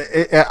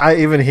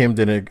even him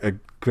did a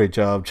great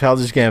job.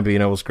 Childish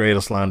Gambino was great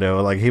as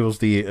Lando. Like, he was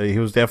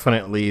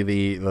definitely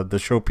the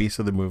showpiece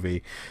of the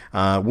movie.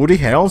 Woody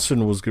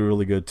Harrelson was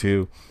really good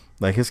too.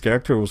 Like, his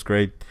character was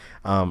great.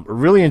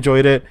 Really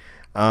enjoyed it.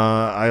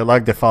 I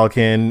liked the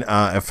Falcon.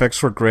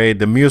 Effects were great.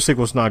 The music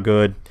was not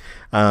good.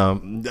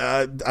 I'm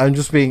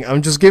just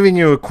giving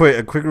you a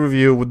quick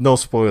review with no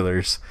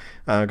spoilers,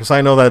 because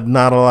I know that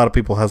not a lot of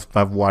people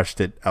have watched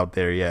it out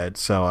there yet.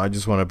 So I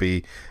just want to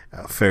be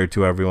fair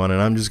to everyone,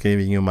 and I'm just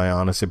giving you my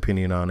honest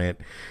opinion on it.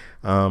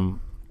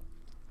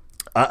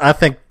 I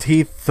think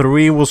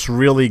T3 was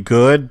really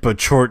good,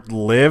 but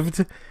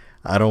short-lived.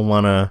 I don't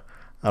wanna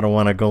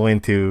go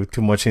into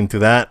too much into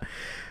that.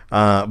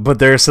 But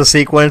there's a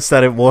sequence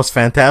that it was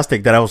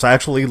fantastic, that I was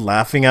actually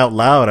laughing out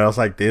loud. I was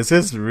like, this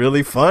is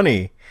really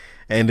funny,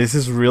 and this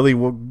is really,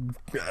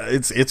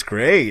 it's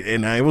great.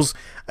 And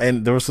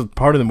there was a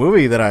part of the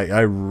movie that I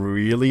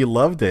really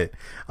loved it.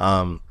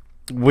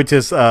 Which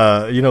is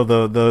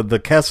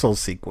the Kessel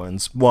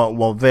sequence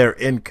while they're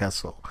in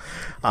Kessel.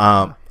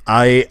 I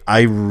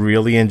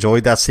really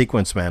enjoyed that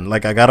sequence, man.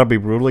 Like, I gotta be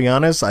brutally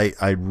honest,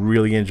 I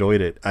really enjoyed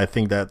it. I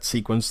think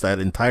that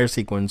entire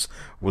sequence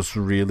was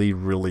really,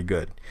 really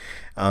good.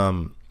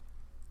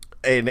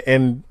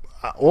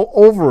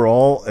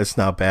 Overall, it's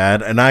not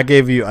bad. And I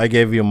gave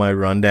you my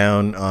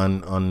rundown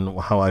on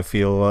how I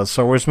feel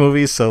Star Wars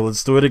movies. So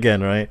let's do it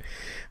again, right?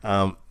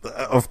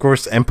 Of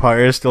course,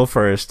 Empire is still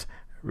first.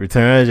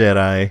 Return of the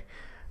Jedi,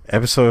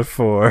 Episode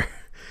 4,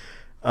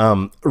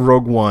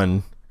 Rogue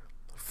One,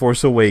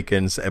 Force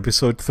Awakens,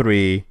 Episode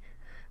 3,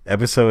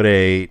 Episode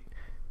 8,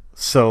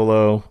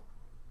 Solo,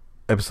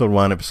 Episode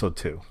 1, Episode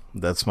 2.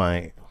 That's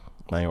my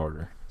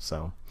order.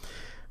 So,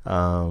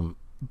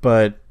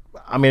 but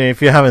I mean,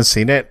 if you haven't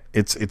seen it,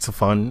 it's a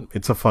fun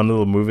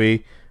little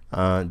movie.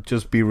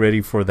 Just be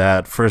ready for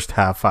that first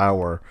half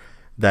hour.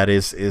 That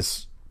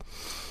it's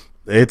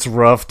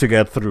rough to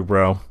get through,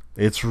 bro.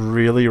 It's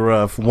really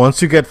rough.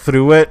 Once you get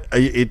through it,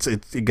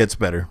 it gets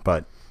better.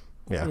 But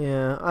Yeah.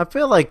 Yeah, I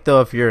feel like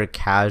though if you're a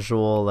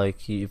casual,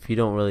 like if you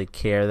don't really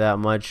care that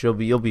much,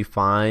 you'll be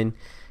fine.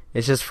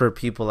 It's just for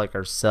people like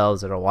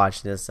ourselves that are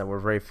watching this that we're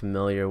very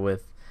familiar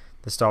with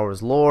the Star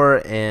Wars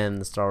lore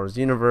and the Star Wars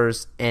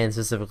universe, and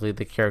specifically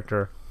the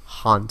character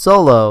Han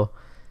Solo.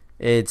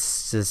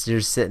 It's just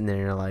you're sitting there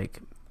and you're like,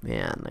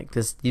 man, like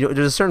this. There's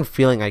a certain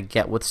feeling I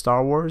get with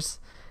Star Wars,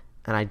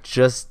 and I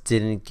just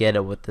didn't get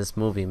it with this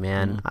movie,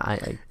 man. I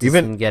just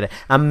didn't get it.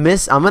 I'm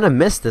gonna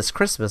miss this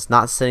Christmas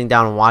not sitting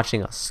down and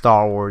watching a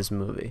Star Wars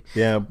movie.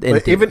 Yeah,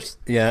 but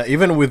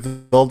even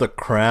with all the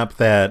crap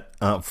that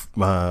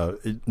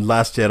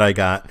Last Jedi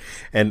got,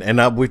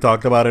 and we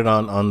talked about it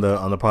on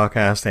the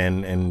podcast,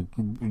 and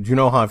you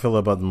know how I feel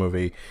about the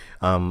movie.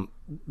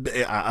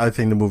 I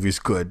think the movie's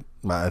good.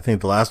 I think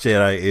The Last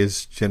Jedi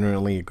is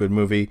generally a good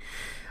movie.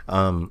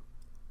 But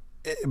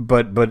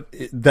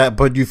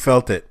you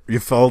felt it. You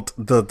felt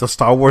the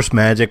Star Wars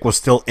magic was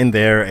still in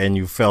there, and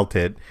you felt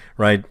it,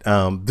 right?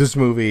 This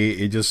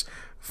movie, it just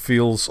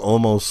feels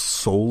almost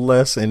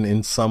soulless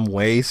in some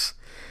ways,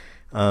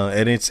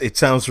 and it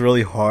sounds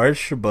really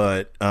harsh,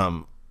 but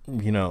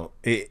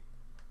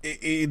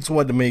it's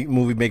what the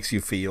movie makes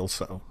you feel.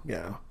 So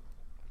yeah.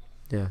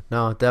 Yeah,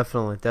 no,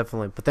 definitely.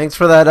 But thanks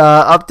for that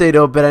update,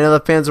 Obed. I know the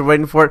fans are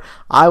waiting for it.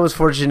 I was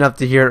fortunate enough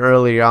to hear it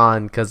earlier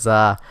on because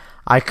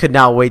I could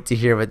not wait to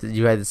hear what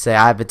you had to say.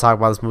 I've been talking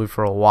about this movie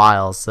for a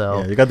while,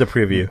 so yeah, you got the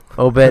preview.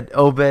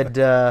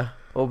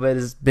 Obed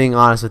is being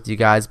honest with you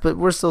guys, but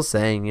we're still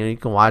saying you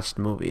can watch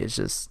the movie. It's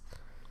just,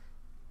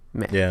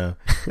 man. Yeah,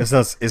 it's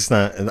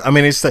not. I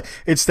mean,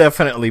 it's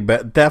definitely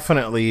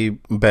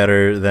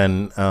better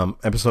than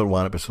episode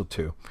 1, episode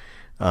 2.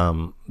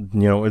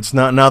 It's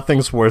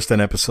nothing's worse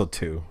than episode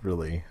 2,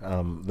 really.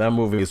 That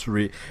movie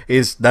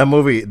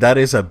that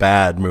is a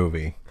bad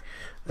movie.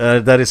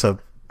 That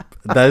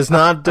is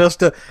not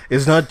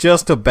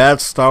just a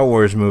bad Star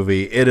Wars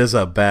movie. It is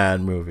a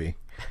bad movie.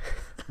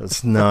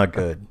 It's not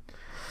good.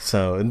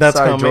 So, and that's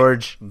sorry,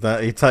 George.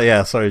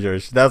 Sorry,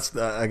 George. That's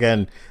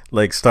again,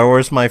 like, Star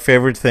Wars, my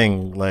favorite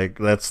thing. Like,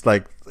 that's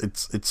like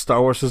it's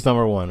Star Wars is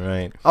number 1,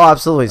 right? Oh,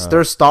 absolutely.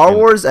 There's Star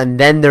Wars, and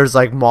then there's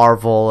like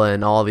Marvel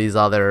and all these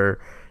other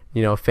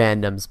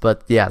fandoms.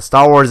 But yeah,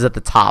 Star Wars is at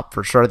the top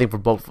for sure. I think for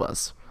both of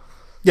us.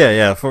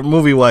 Yeah. For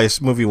movie wise,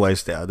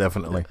 yeah,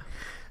 definitely.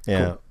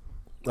 Yeah.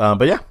 Cool.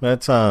 But yeah,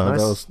 that's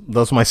nice. That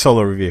was my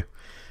solo review.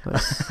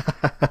 Nice.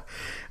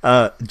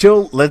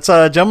 Joe, let's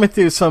jump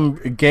into some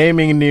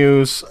gaming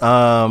news.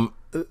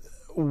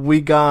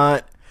 We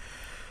got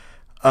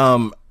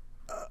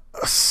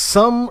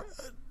some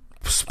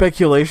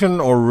speculation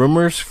or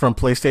rumors from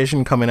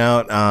PlayStation coming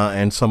out,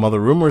 and some other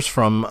rumors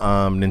from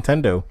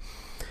Nintendo.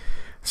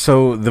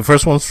 So the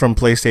first ones from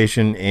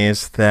PlayStation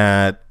is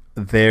that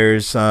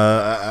there's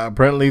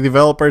apparently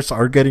developers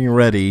are getting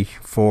ready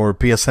for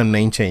PSN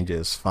name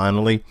changes.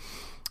 Finally,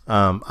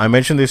 I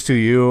mentioned this to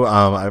you.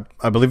 I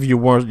believe you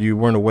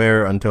weren't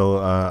aware until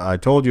I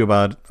told you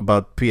about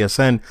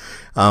PSN.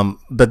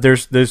 But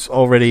there's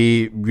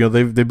already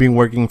they've been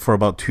working for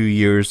about 2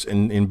 years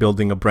in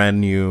building a brand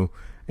new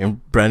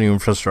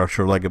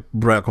infrastructure, like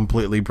a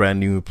completely brand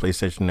new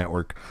PlayStation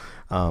Network.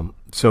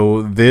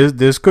 So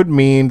this could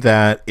mean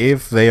that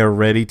if they are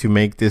ready to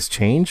make this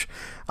change,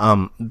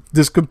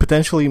 this could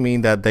potentially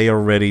mean that they are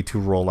ready to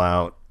roll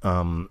out.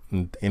 And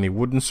it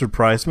wouldn't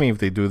surprise me if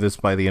they do this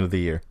by the end of the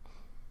year.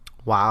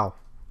 Wow,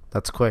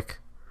 that's quick.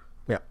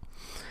 Yeah.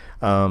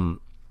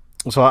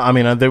 So I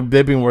mean, they've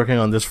been working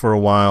on this for a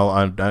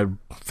while.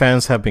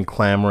 Fans have been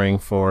clamoring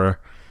for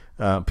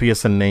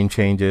PSN name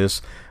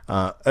changes.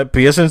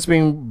 PSN's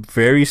been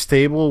very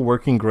stable,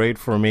 working great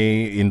for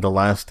me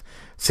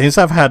since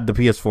I've had the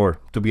PS4.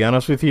 To be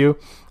honest with you,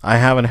 I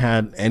haven't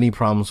had any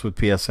problems with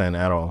PSN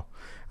at all.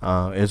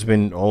 It's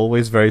been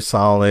always very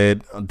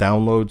solid.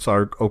 Downloads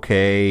are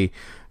okay.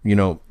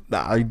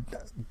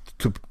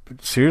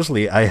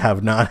 Seriously, I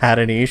have not had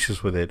any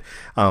issues with it.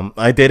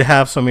 I did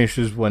have some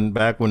issues when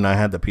I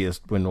had the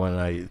when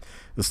I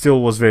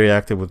still was very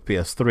active with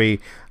PS3.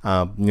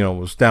 It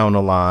was down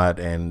a lot,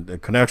 and the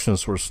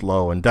connections were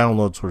slow, and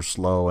downloads were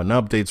slow, and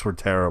updates were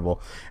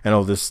terrible, and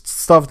all this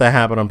stuff that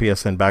happened on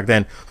PSN back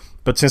then.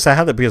 But since I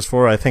had the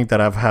PS4, I think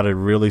that I've had a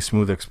really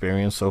smooth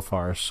experience so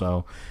far.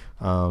 So,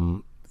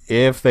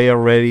 if they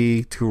are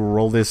ready to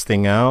roll this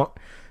thing out,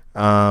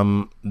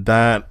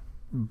 that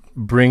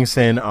brings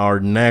in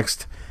our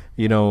next,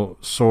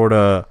 sort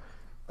of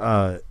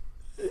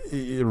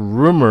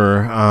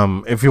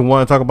rumor. If you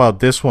want to talk about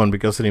this one,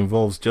 because it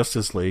involves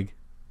Justice League.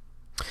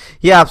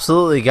 Yeah,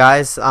 absolutely,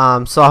 guys. So I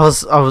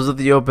was with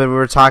the Open. We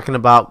were talking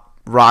about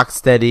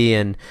Rocksteady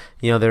and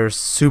their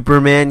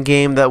Superman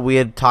game that we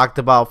had talked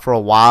about for a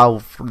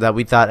while, that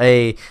we thought,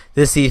 hey,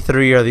 this E3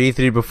 or the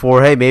E3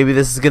 before, hey, maybe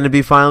this is going to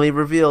be finally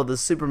revealed, the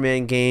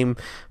Superman game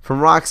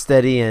from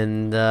Rocksteady.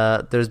 And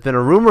there's been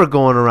a rumor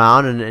going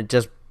around, and it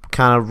just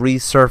kind of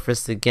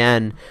resurfaced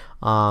again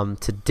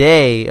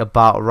today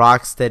about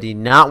Rocksteady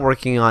not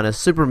working on a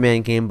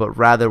Superman game, but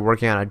rather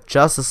working on a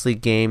Justice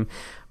League game,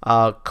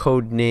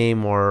 code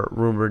name or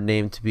rumored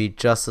name to be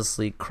Justice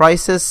League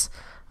Crisis.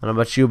 I don't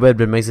know about you,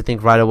 but it makes me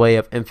think right away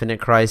of Infinite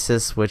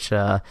Crisis, which is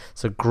a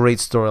great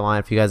storyline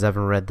if you guys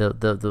haven't read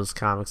those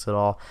comics at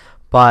all.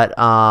 But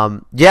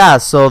yeah,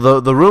 so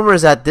the rumor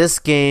is that this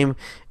game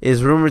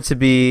is rumored to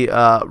be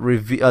a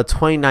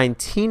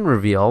 2019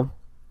 reveal,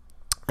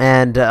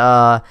 and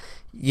the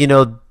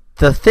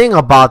thing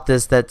about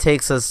this that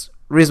takes us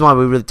reason why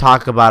we really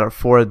talk about it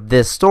for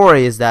this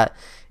story is that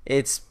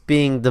it's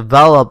being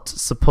developed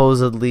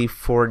supposedly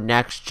for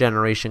next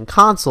generation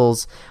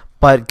consoles,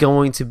 but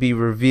going to be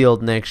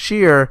revealed next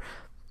year.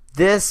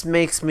 This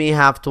makes me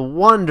have to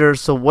wonder,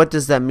 so what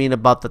does that mean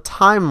about the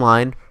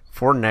timeline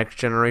for next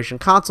generation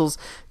consoles?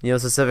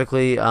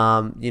 Specifically,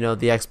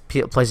 the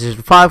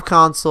PlayStation 5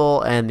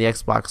 console and the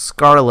Xbox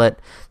Scarlet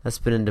that's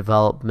been in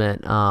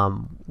development.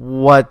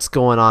 What's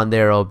going on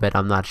there, Obed?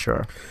 I'm not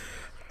sure.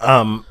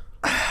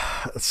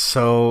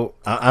 So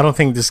I don't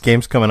think this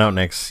game's coming out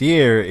next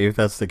year, if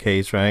that's the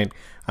case, right?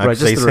 Right,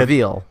 just the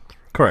reveal.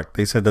 Correct.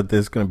 They said that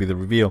this is going to be the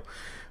reveal.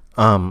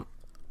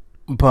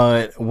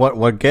 But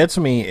what gets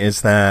me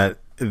is that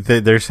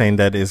they're saying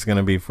that it's going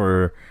to be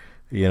for,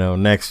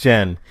 next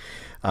gen.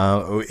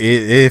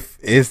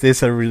 Is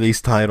this a release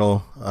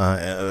title,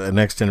 a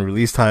next gen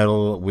release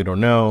title? We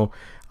don't know.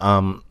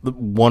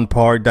 One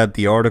part that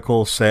the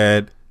article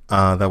said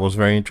that was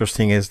very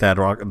interesting is that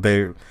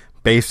they're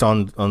based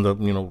on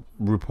the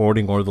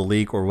reporting or the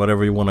leak or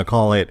whatever you want to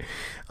call it.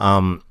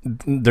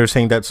 They're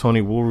saying that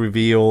Sony will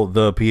reveal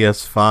the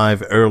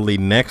PS5 early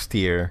next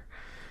year,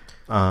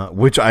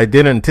 which I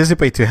didn't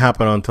anticipate to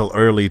happen until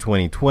early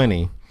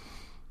 2020.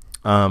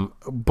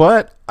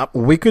 But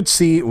we could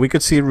see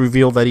it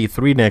revealed at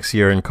E3 next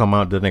year and come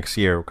out the next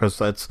year, because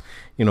that's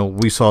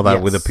we saw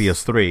that with the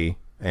PS3,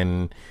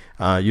 and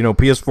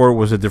PS4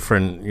 was a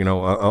different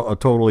a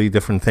totally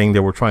different thing. They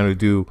were trying to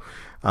do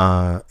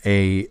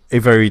a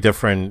very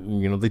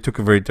different they took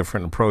a very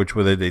different approach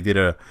with it. They did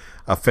a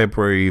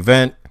February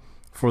event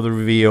for the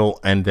reveal,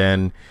 and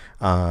then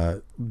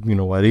at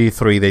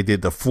E3 they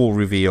did the full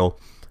reveal.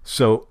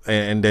 So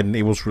and then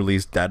it was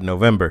released that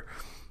November.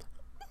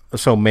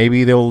 So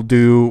maybe they'll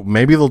do an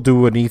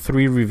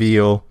E3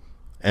 reveal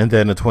and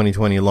then a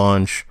 2020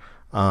 launch.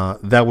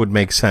 That would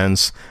make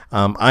sense.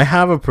 I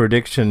have a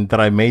prediction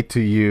that I made to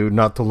you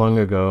not too long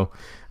ago.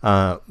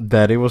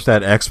 That it was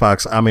that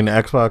Xbox.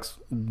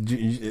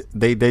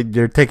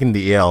 They're taking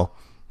the L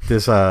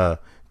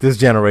this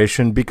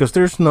generation, because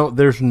there's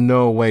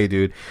no way,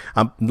 dude.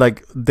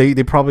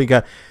 They probably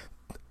got.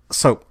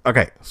 So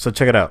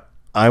check it out.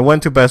 I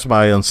went to Best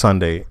Buy on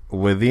Sunday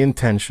with the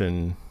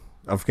intention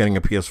of getting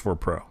a PS4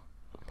 Pro.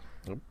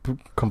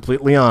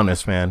 Completely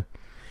honest, man.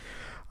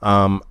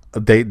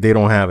 They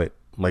don't have it.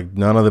 Like,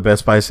 none of the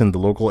Best Buys in the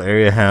local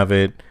area have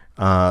it.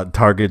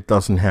 Target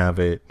doesn't have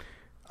it.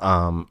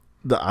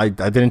 I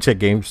didn't check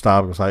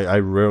GameStop, because I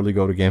rarely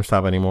go to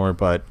GameStop anymore.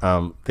 But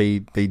they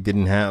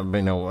didn't have,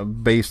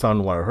 based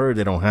on what I heard,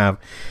 they don't have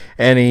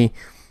any.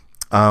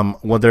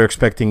 What they're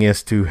expecting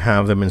is to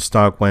have them in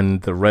stock when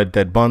the Red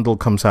Dead bundle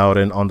comes out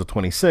on the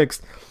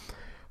 26th.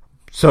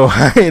 So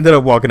I ended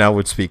up walking out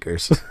with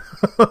speakers.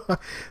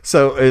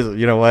 So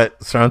you know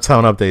what? Surround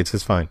sound updates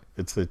is fine.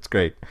 It's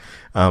great.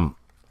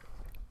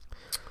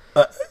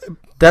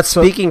 That's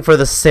speaking for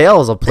the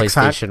sales of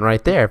PlayStation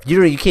right there.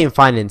 You can't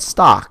find it in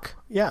stock.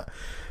 Yeah.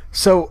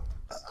 So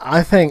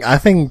I think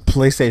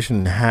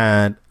PlayStation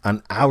had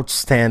an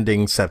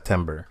outstanding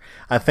September.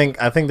 I think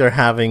they're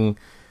having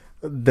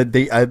that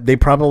they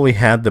probably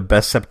had the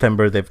best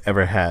September they've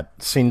ever had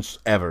since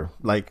ever.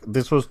 Like,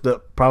 this was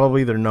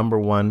probably their number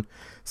one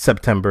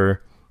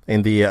September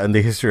in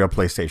the history of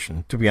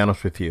PlayStation, to be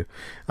honest with you.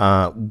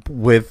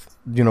 With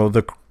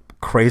the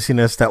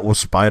craziness that was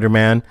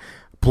Spider-Man,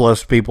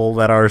 plus people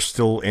that are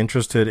still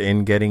interested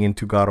in getting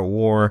into God of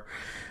War.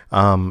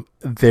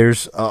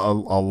 There's a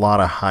lot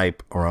of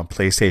hype around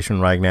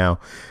PlayStation right now.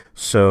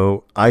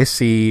 So I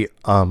see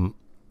a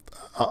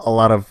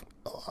lot of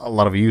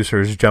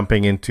users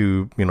jumping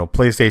into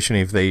PlayStation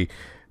if they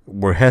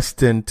were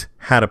hesitant,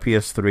 had a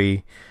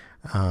PS3,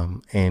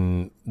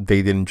 and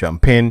they didn't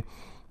jump in.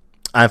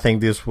 I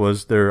think this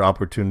was their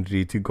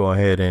opportunity to go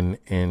ahead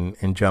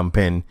and jump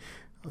in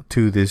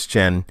to this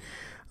gen.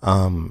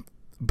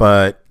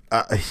 But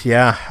I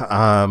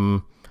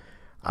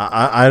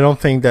don't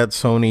think that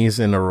Sony's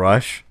in a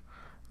rush.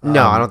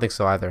 No, I don't think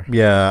so either.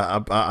 Yeah,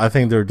 I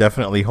think they're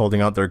definitely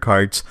holding out their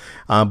cards.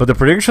 But the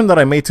prediction that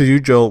I made to you,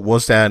 Joe,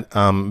 was that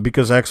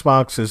because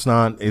Xbox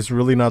is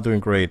really not doing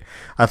great.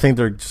 I think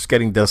they're just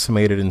getting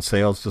decimated in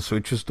sales. The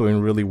Switch is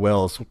doing really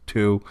well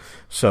too.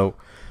 So,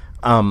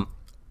 my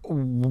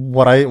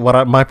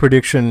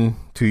prediction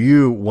to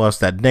you was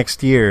that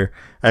next year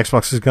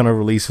Xbox is going to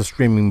release a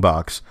streaming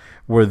box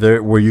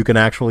where you can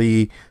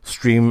actually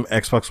stream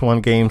Xbox One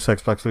games,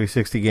 Xbox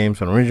 360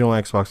 games, and original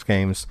Xbox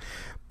games,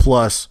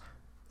 plus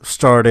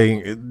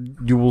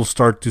you will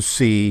start to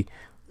see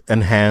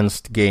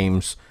enhanced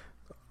games,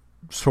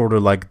 sort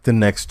of like the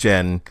next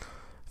gen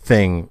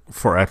thing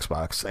for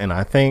Xbox. And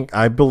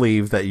I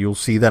believe that you'll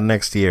see that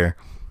next year.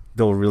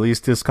 They'll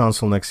release this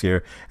console next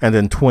year, and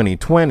then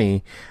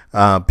 2020,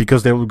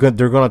 because they're going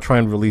to try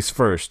and release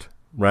first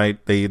right?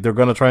 They're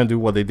gonna try and do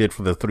what they did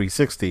for the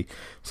 360.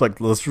 It's like,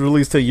 let's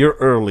release a year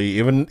early,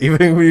 even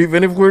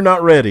if we're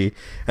not ready,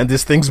 and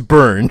this thing's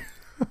burned,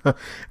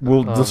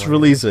 we'll just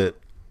release it.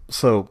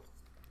 So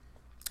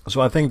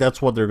I think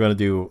that's what they're gonna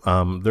do.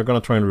 They're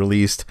gonna try and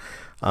release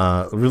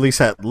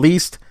at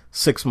least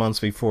 6 months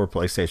before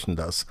PlayStation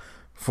does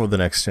for the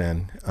next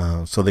gen,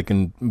 so they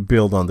can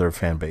build on their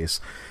fan base.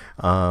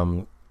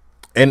 And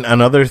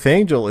another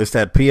thing, Joel, is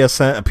that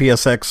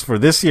PSX for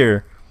this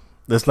year,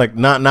 that's like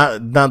not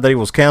that it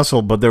was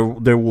canceled, but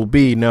there will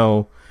be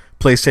no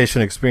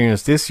PlayStation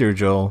experience this year,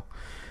 Joel.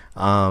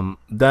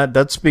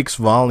 That speaks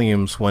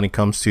volumes when it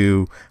comes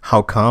to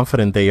how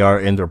confident they are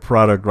in their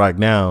product right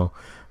now.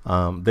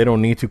 They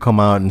don't need to come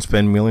out and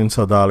spend millions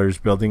of dollars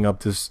building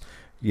up this,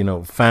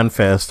 fan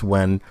fest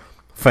when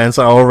fans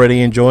are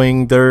already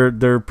enjoying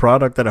their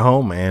product at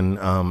home, and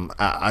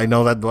I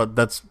know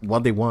that's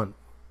what they want.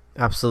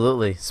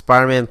 Absolutely.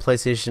 Spider-Man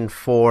PlayStation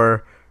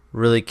 4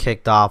 really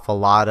kicked off a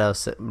lot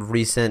of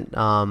recent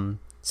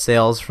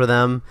sales for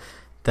them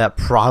that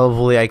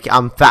probably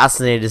I'm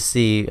fascinated to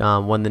see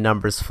when the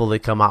numbers fully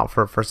come out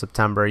for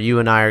September. You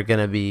and I are going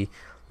to be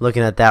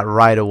looking at that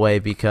right away,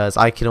 because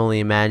I can only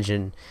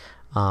imagine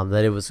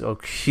that it was a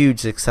huge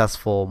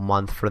successful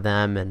month for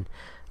them, and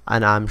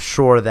I'm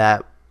sure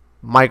that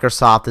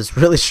Microsoft is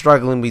really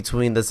struggling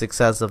between the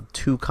success of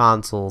two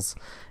consoles,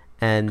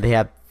 and they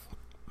have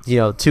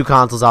two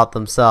consoles out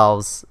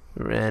themselves,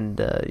 and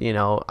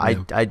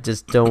I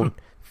just don't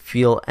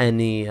feel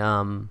any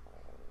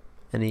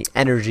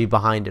energy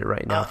behind it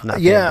right now from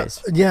that fan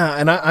base. Yeah,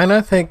 and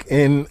I think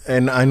and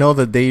I know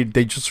that they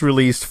just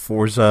released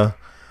Forza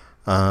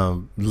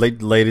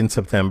late in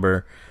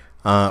September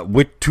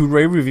with 2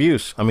 rave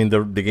reviews. I mean,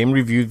 the game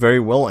reviewed very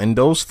well, and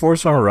those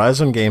Forza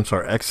Horizon games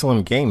are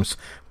excellent games,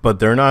 but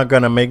they're not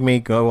gonna make me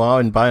go out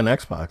and buy an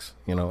Xbox.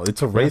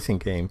 It's a racing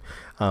game.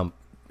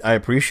 I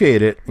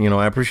appreciate it.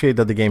 I appreciate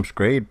that the game's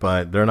great,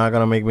 but they're not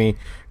gonna make me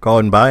go out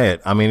and buy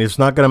it. I mean, it's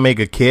not gonna make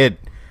a kid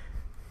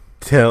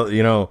tell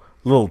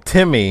little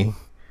Timmy,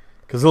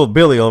 because little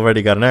Billy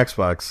already got an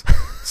Xbox,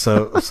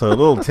 so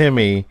little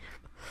Timmy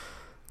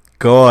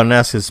go and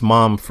ask his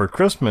mom for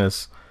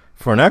Christmas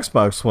for an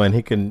Xbox when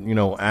he can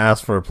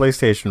ask for a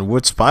PlayStation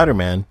with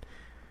Spider-Man,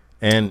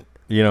 and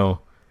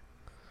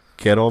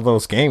get all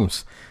those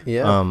games.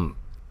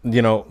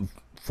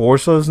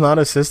 Forza is not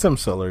a system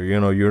seller. You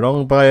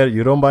don't buy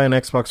an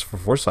Xbox for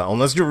Forza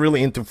unless you're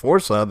really into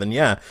Forza. Then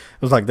yeah,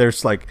 it's like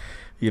there's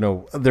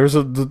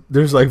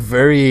a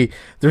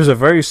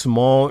very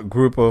small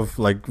group of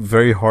like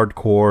very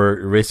hardcore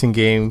racing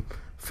game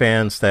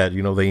fans that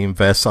they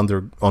invest on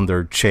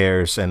their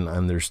chairs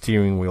and their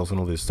steering wheels and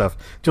all this stuff,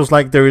 just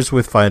like there is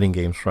with fighting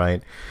games,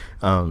 right?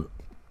 And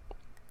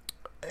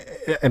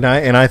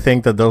I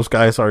think that those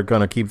guys are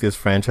gonna keep these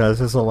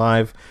franchises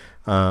alive.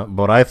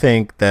 But I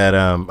think that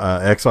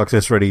Xbox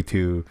is ready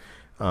to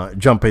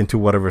jump into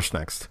whatever's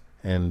next,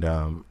 and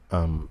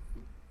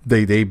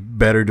they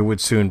better do it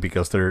soon,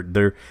 because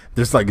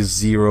there's like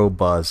zero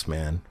buzz,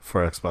 man,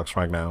 for Xbox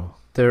right now.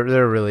 There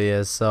really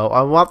is. So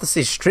I will have to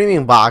say,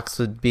 streaming box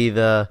would be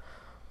the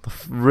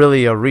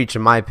really a reach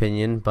in my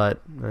opinion.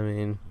 But I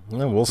mean,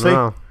 yeah, we'll see.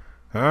 I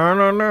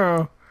don't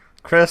know.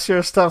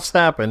 Crazier stuff's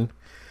happened.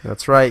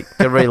 That's right.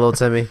 Get ready, little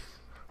Timmy.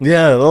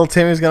 Yeah, little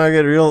Timmy's gonna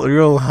get real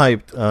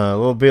hyped.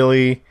 Little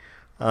Billy,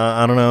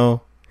 I don't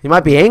know. He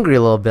might be angry,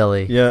 little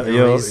Billy. Yeah,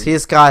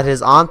 he's got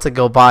his aunt to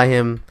go buy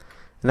him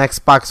an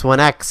Xbox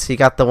One X. He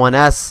got the One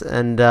S,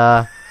 and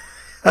then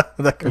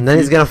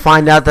he's gonna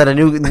find out that a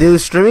new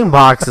streaming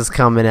box is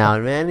coming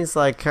out. Man, he's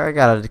like, I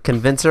gotta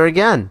convince her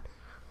again.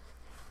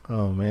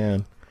 Oh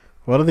man,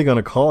 what are they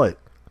gonna call it?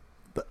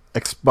 The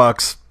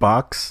Xbox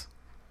Box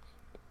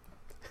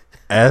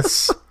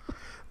S.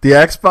 The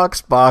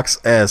Xbox Box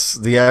S,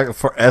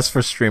 for S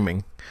for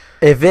streaming.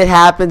 If it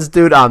happens,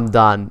 dude, I'm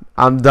done.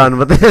 I'm done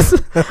with this.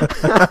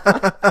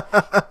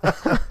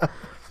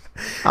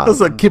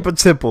 Let's keep it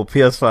simple.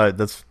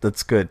 PS5,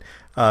 that's good.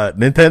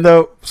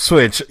 Nintendo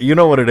Switch, you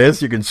know what it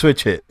is. You can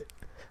switch it.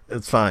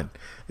 It's fine.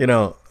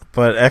 But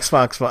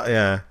Xbox,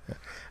 yeah.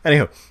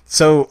 Anyhow,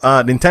 so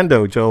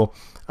Nintendo, Joe.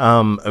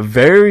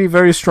 Very,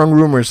 very strong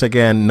rumors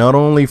again, not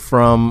only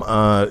from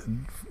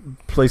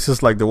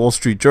places like the Wall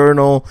Street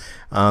Journal.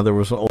 There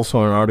was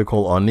also an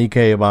article on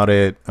Nikkei about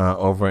it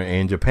over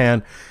in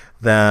Japan,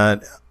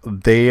 that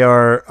they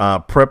are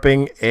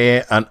prepping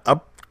an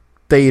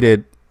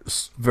updated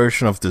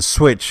version of the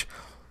Switch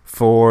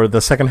for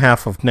the second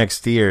half of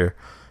next year.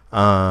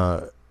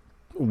 What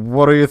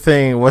are you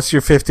thinking? What's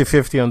your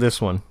 50-50 on this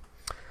one?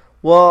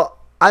 Well,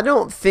 I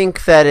don't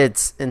think that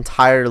it's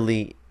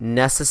entirely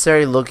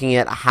necessary looking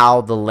at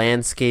how the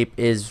landscape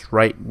is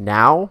right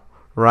now,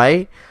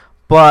 right?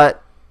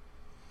 But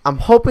I'm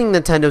hoping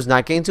Nintendo's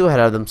not getting too ahead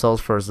of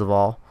themselves, first of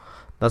all.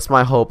 That's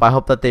my hope. I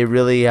hope that they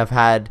really have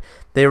had...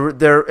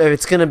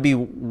 it's going to be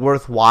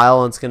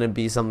worthwhile, and it's going to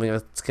be something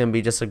that's going to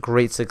be just a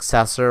great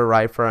successor,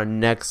 right, for our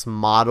next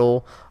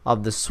model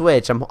of the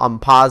Switch. I'm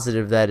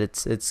positive that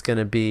it's going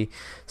to be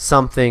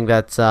something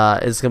that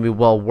is going to be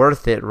well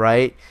worth it,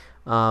 right?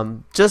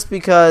 Just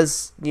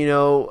because,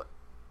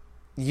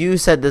 you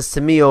said this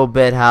to me a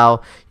bit,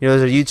 how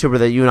there's a YouTuber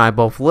that you and I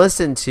both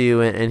listen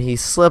to, and he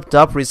slipped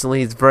up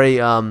recently. He's very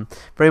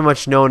very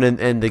much known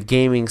in the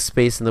gaming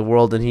space in the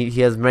world, and he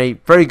has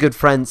very good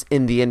friends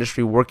in the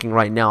industry working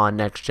right now on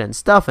next gen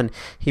stuff, and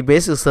he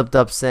basically slipped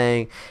up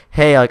saying,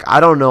 hey, like, I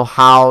don't know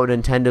how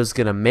Nintendo's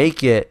gonna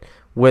make it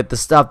with the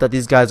stuff that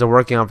these guys are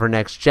working on for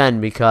next gen,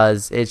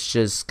 because it's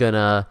just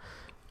gonna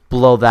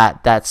blow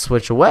that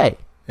Switch away.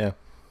 Yeah.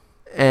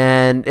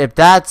 And if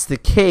that's the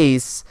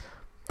case,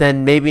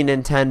 then maybe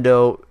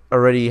Nintendo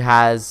already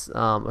has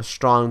a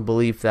strong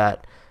belief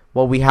that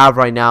what we have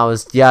right now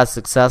is,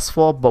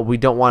 successful, but we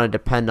don't want to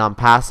depend on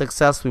past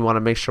success. We want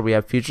to make sure we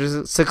have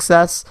future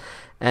success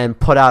and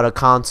put out a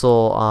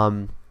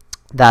console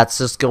that's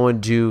just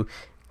going to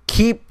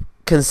keep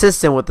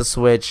consistent with the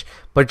Switch,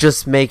 but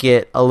just make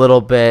it a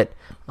little bit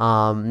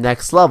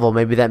next level.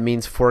 Maybe that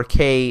means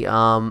 4K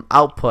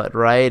output,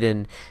 right?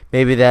 And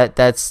maybe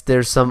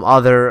there's some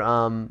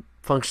other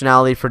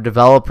functionality for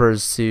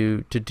developers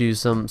to do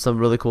some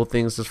really cool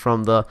things just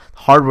from the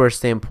hardware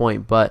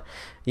standpoint. But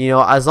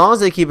as long as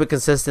they keep it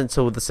consistent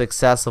to the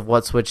success of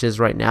what Switch is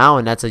right now,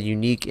 and that's a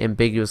unique,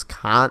 ambiguous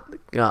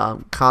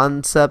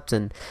concept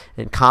and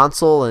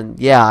console,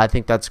 and I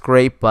think that's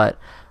great. But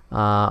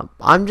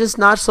I'm just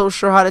not so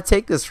sure how to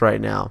take this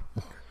right now.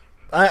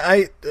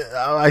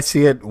 I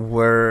see it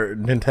where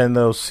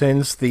Nintendo,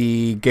 since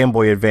the Game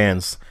Boy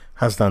Advance,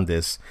 has done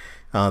this.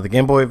 The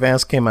Game Boy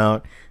Advance came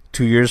out.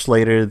 2 years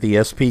later,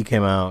 the SP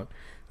came out.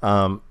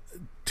 2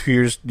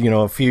 years,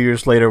 a few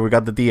years later, we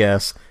got the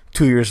DS.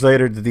 2 years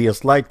later, the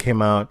DS Lite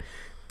came out.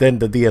 Then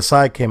the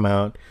DSi came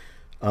out.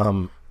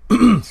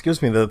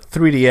 Excuse me, the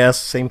 3DS,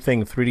 same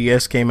thing.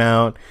 3DS came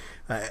out.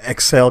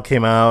 XL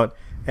came out,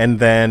 and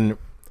then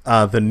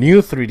the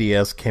new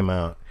 3DS came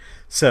out.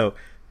 So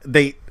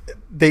they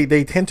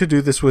tend to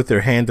do this with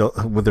their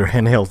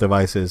handheld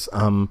devices.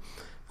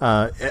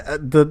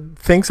 The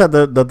things that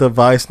the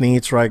device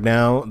needs right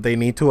now, they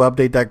need to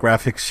update that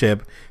graphics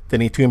chip. They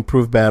need to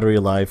improve battery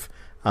life.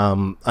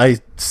 I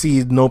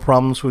see no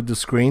problems with the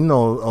screen,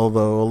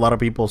 although a lot of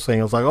people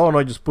saying it's like, oh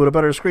no, just put a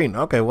better screen.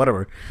 Okay,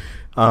 whatever.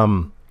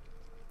 And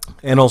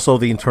also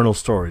the internal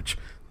storage.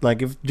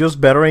 Like, if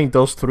just bettering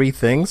those three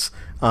things,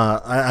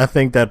 I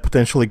think that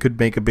potentially could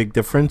make a big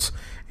difference.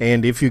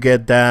 And if you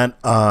get that,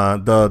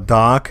 the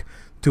dock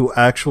to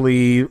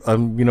actually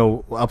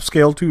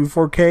upscale to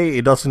 4K.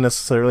 It doesn't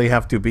necessarily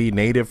have to be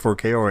native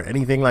 4K or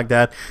anything like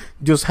that.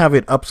 Just have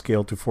it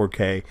upscale to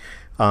 4K.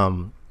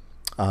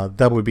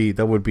 That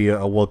would be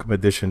a welcome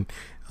addition.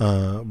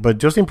 But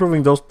just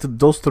improving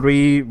those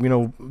three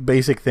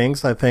basic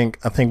things, I think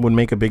would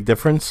make a big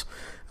difference.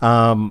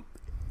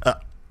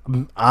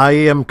 I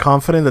am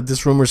confident that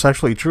this rumor is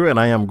actually true, and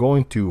I am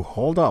going to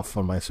hold off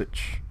on my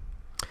Switch.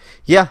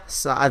 Yeah,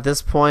 so at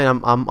this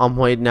point, I'm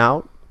waiting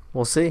out.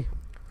 We'll see.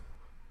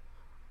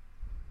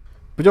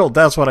 But Joel,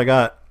 that's what I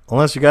got.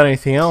 Unless you got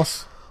anything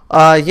else.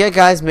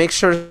 Guys, make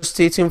sure to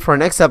stay tuned for our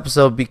next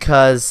episode,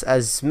 because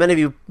as many of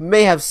you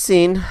may have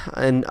seen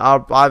and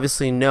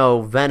obviously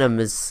know, Venom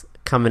is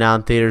coming out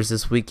in theaters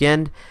this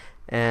weekend,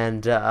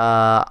 and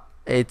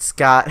it's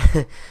got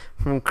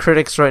from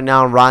critics right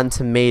now on Rotten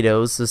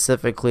Tomatoes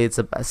specifically, it's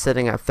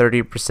sitting at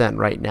 30%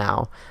 right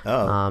now.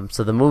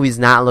 So the movie's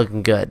not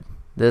looking good.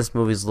 This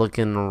movie's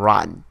looking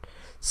rotten.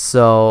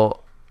 So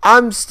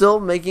I'm still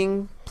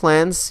making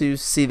plans to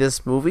see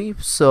this movie,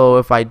 so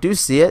if I do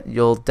see it,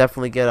 you'll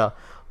definitely get a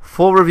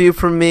full review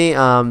from me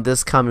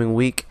this coming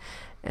week,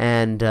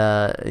 and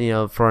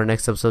for our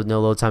next episode,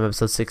 No Load Time,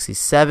 episode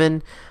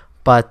 67.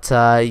 But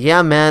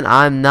man,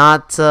 I'm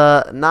not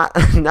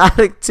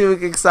too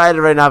excited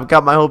right now. I've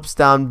got my hopes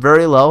down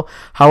very low.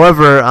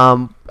 However,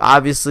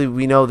 obviously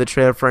we know the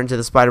trailer for Into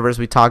the Spider-Verse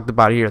we talked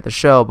about here at the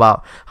show,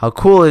 about how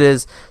cool it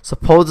is.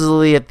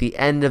 Supposedly at the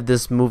end of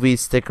this movie,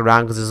 stick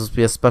around because this will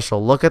be a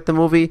special look at the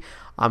movie.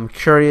 I'm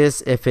curious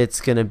if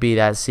it's going to be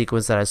that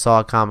sequence that I saw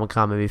at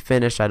Comic-Con maybe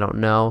finished. I don't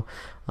know.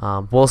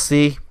 We'll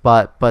see.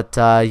 But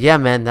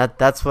man,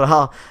 that's what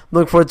I'll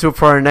look forward to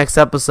for our next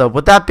episode.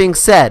 With that being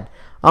said,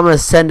 I'm going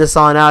to send us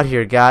on out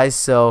here, guys.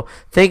 So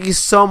thank you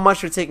so much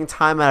for taking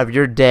time out of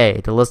your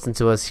day to listen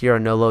to us here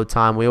on No Load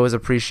Time. We always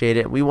appreciate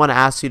it. We want to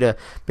ask you to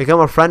become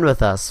a friend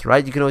with us,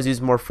 right? You can always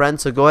use more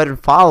friends, so go ahead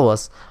and follow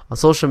us on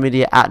social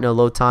media at No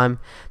Load Time.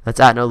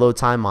 That's at No Load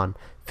Time on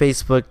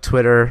Facebook,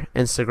 Twitter,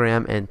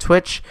 Instagram, and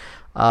Twitch.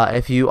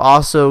 If you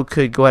also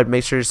could go ahead and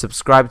make sure you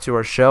subscribe to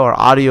our show, our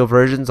audio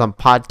versions on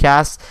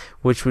podcasts,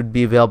 which would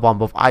be available on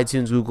both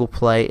iTunes, Google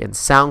Play, and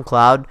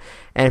SoundCloud.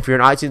 And if you're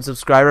an iTunes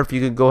subscriber, if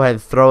you could go ahead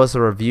and throw us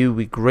a review,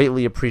 we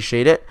greatly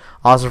appreciate it.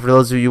 Also, for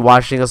those of you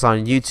watching us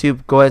on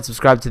YouTube, go ahead and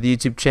subscribe to the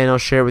YouTube channel,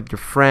 share it with your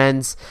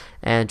friends,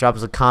 and drop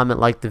us a comment,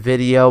 like the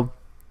video.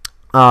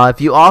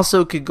 If you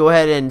also could go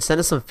ahead and send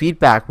us some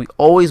feedback, we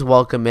always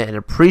welcome it and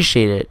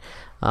appreciate it.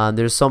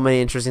 There's so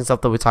many interesting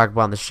stuff that we talk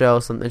about on the show,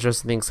 some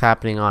interesting things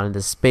happening on in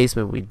this space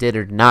maybe we did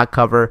or did not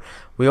cover.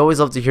 We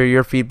always love to hear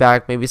your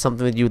feedback, maybe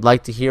something that you'd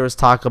like to hear us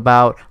talk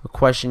about, a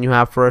question you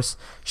have for us.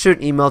 Shoot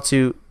an email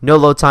to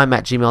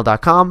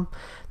noloadtime@gmail.com.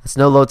 That's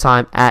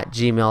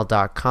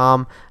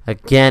noloadtime@gmail.com.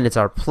 Again, it's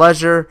our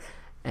pleasure,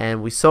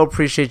 And we so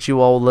appreciate you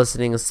all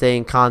listening and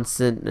staying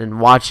constant and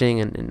watching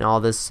and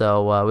all this.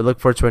 So we look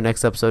forward to our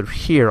next episode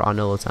here on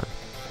Nolo Time.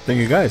 Thank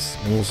you guys,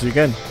 and we'll see you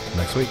again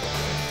next week.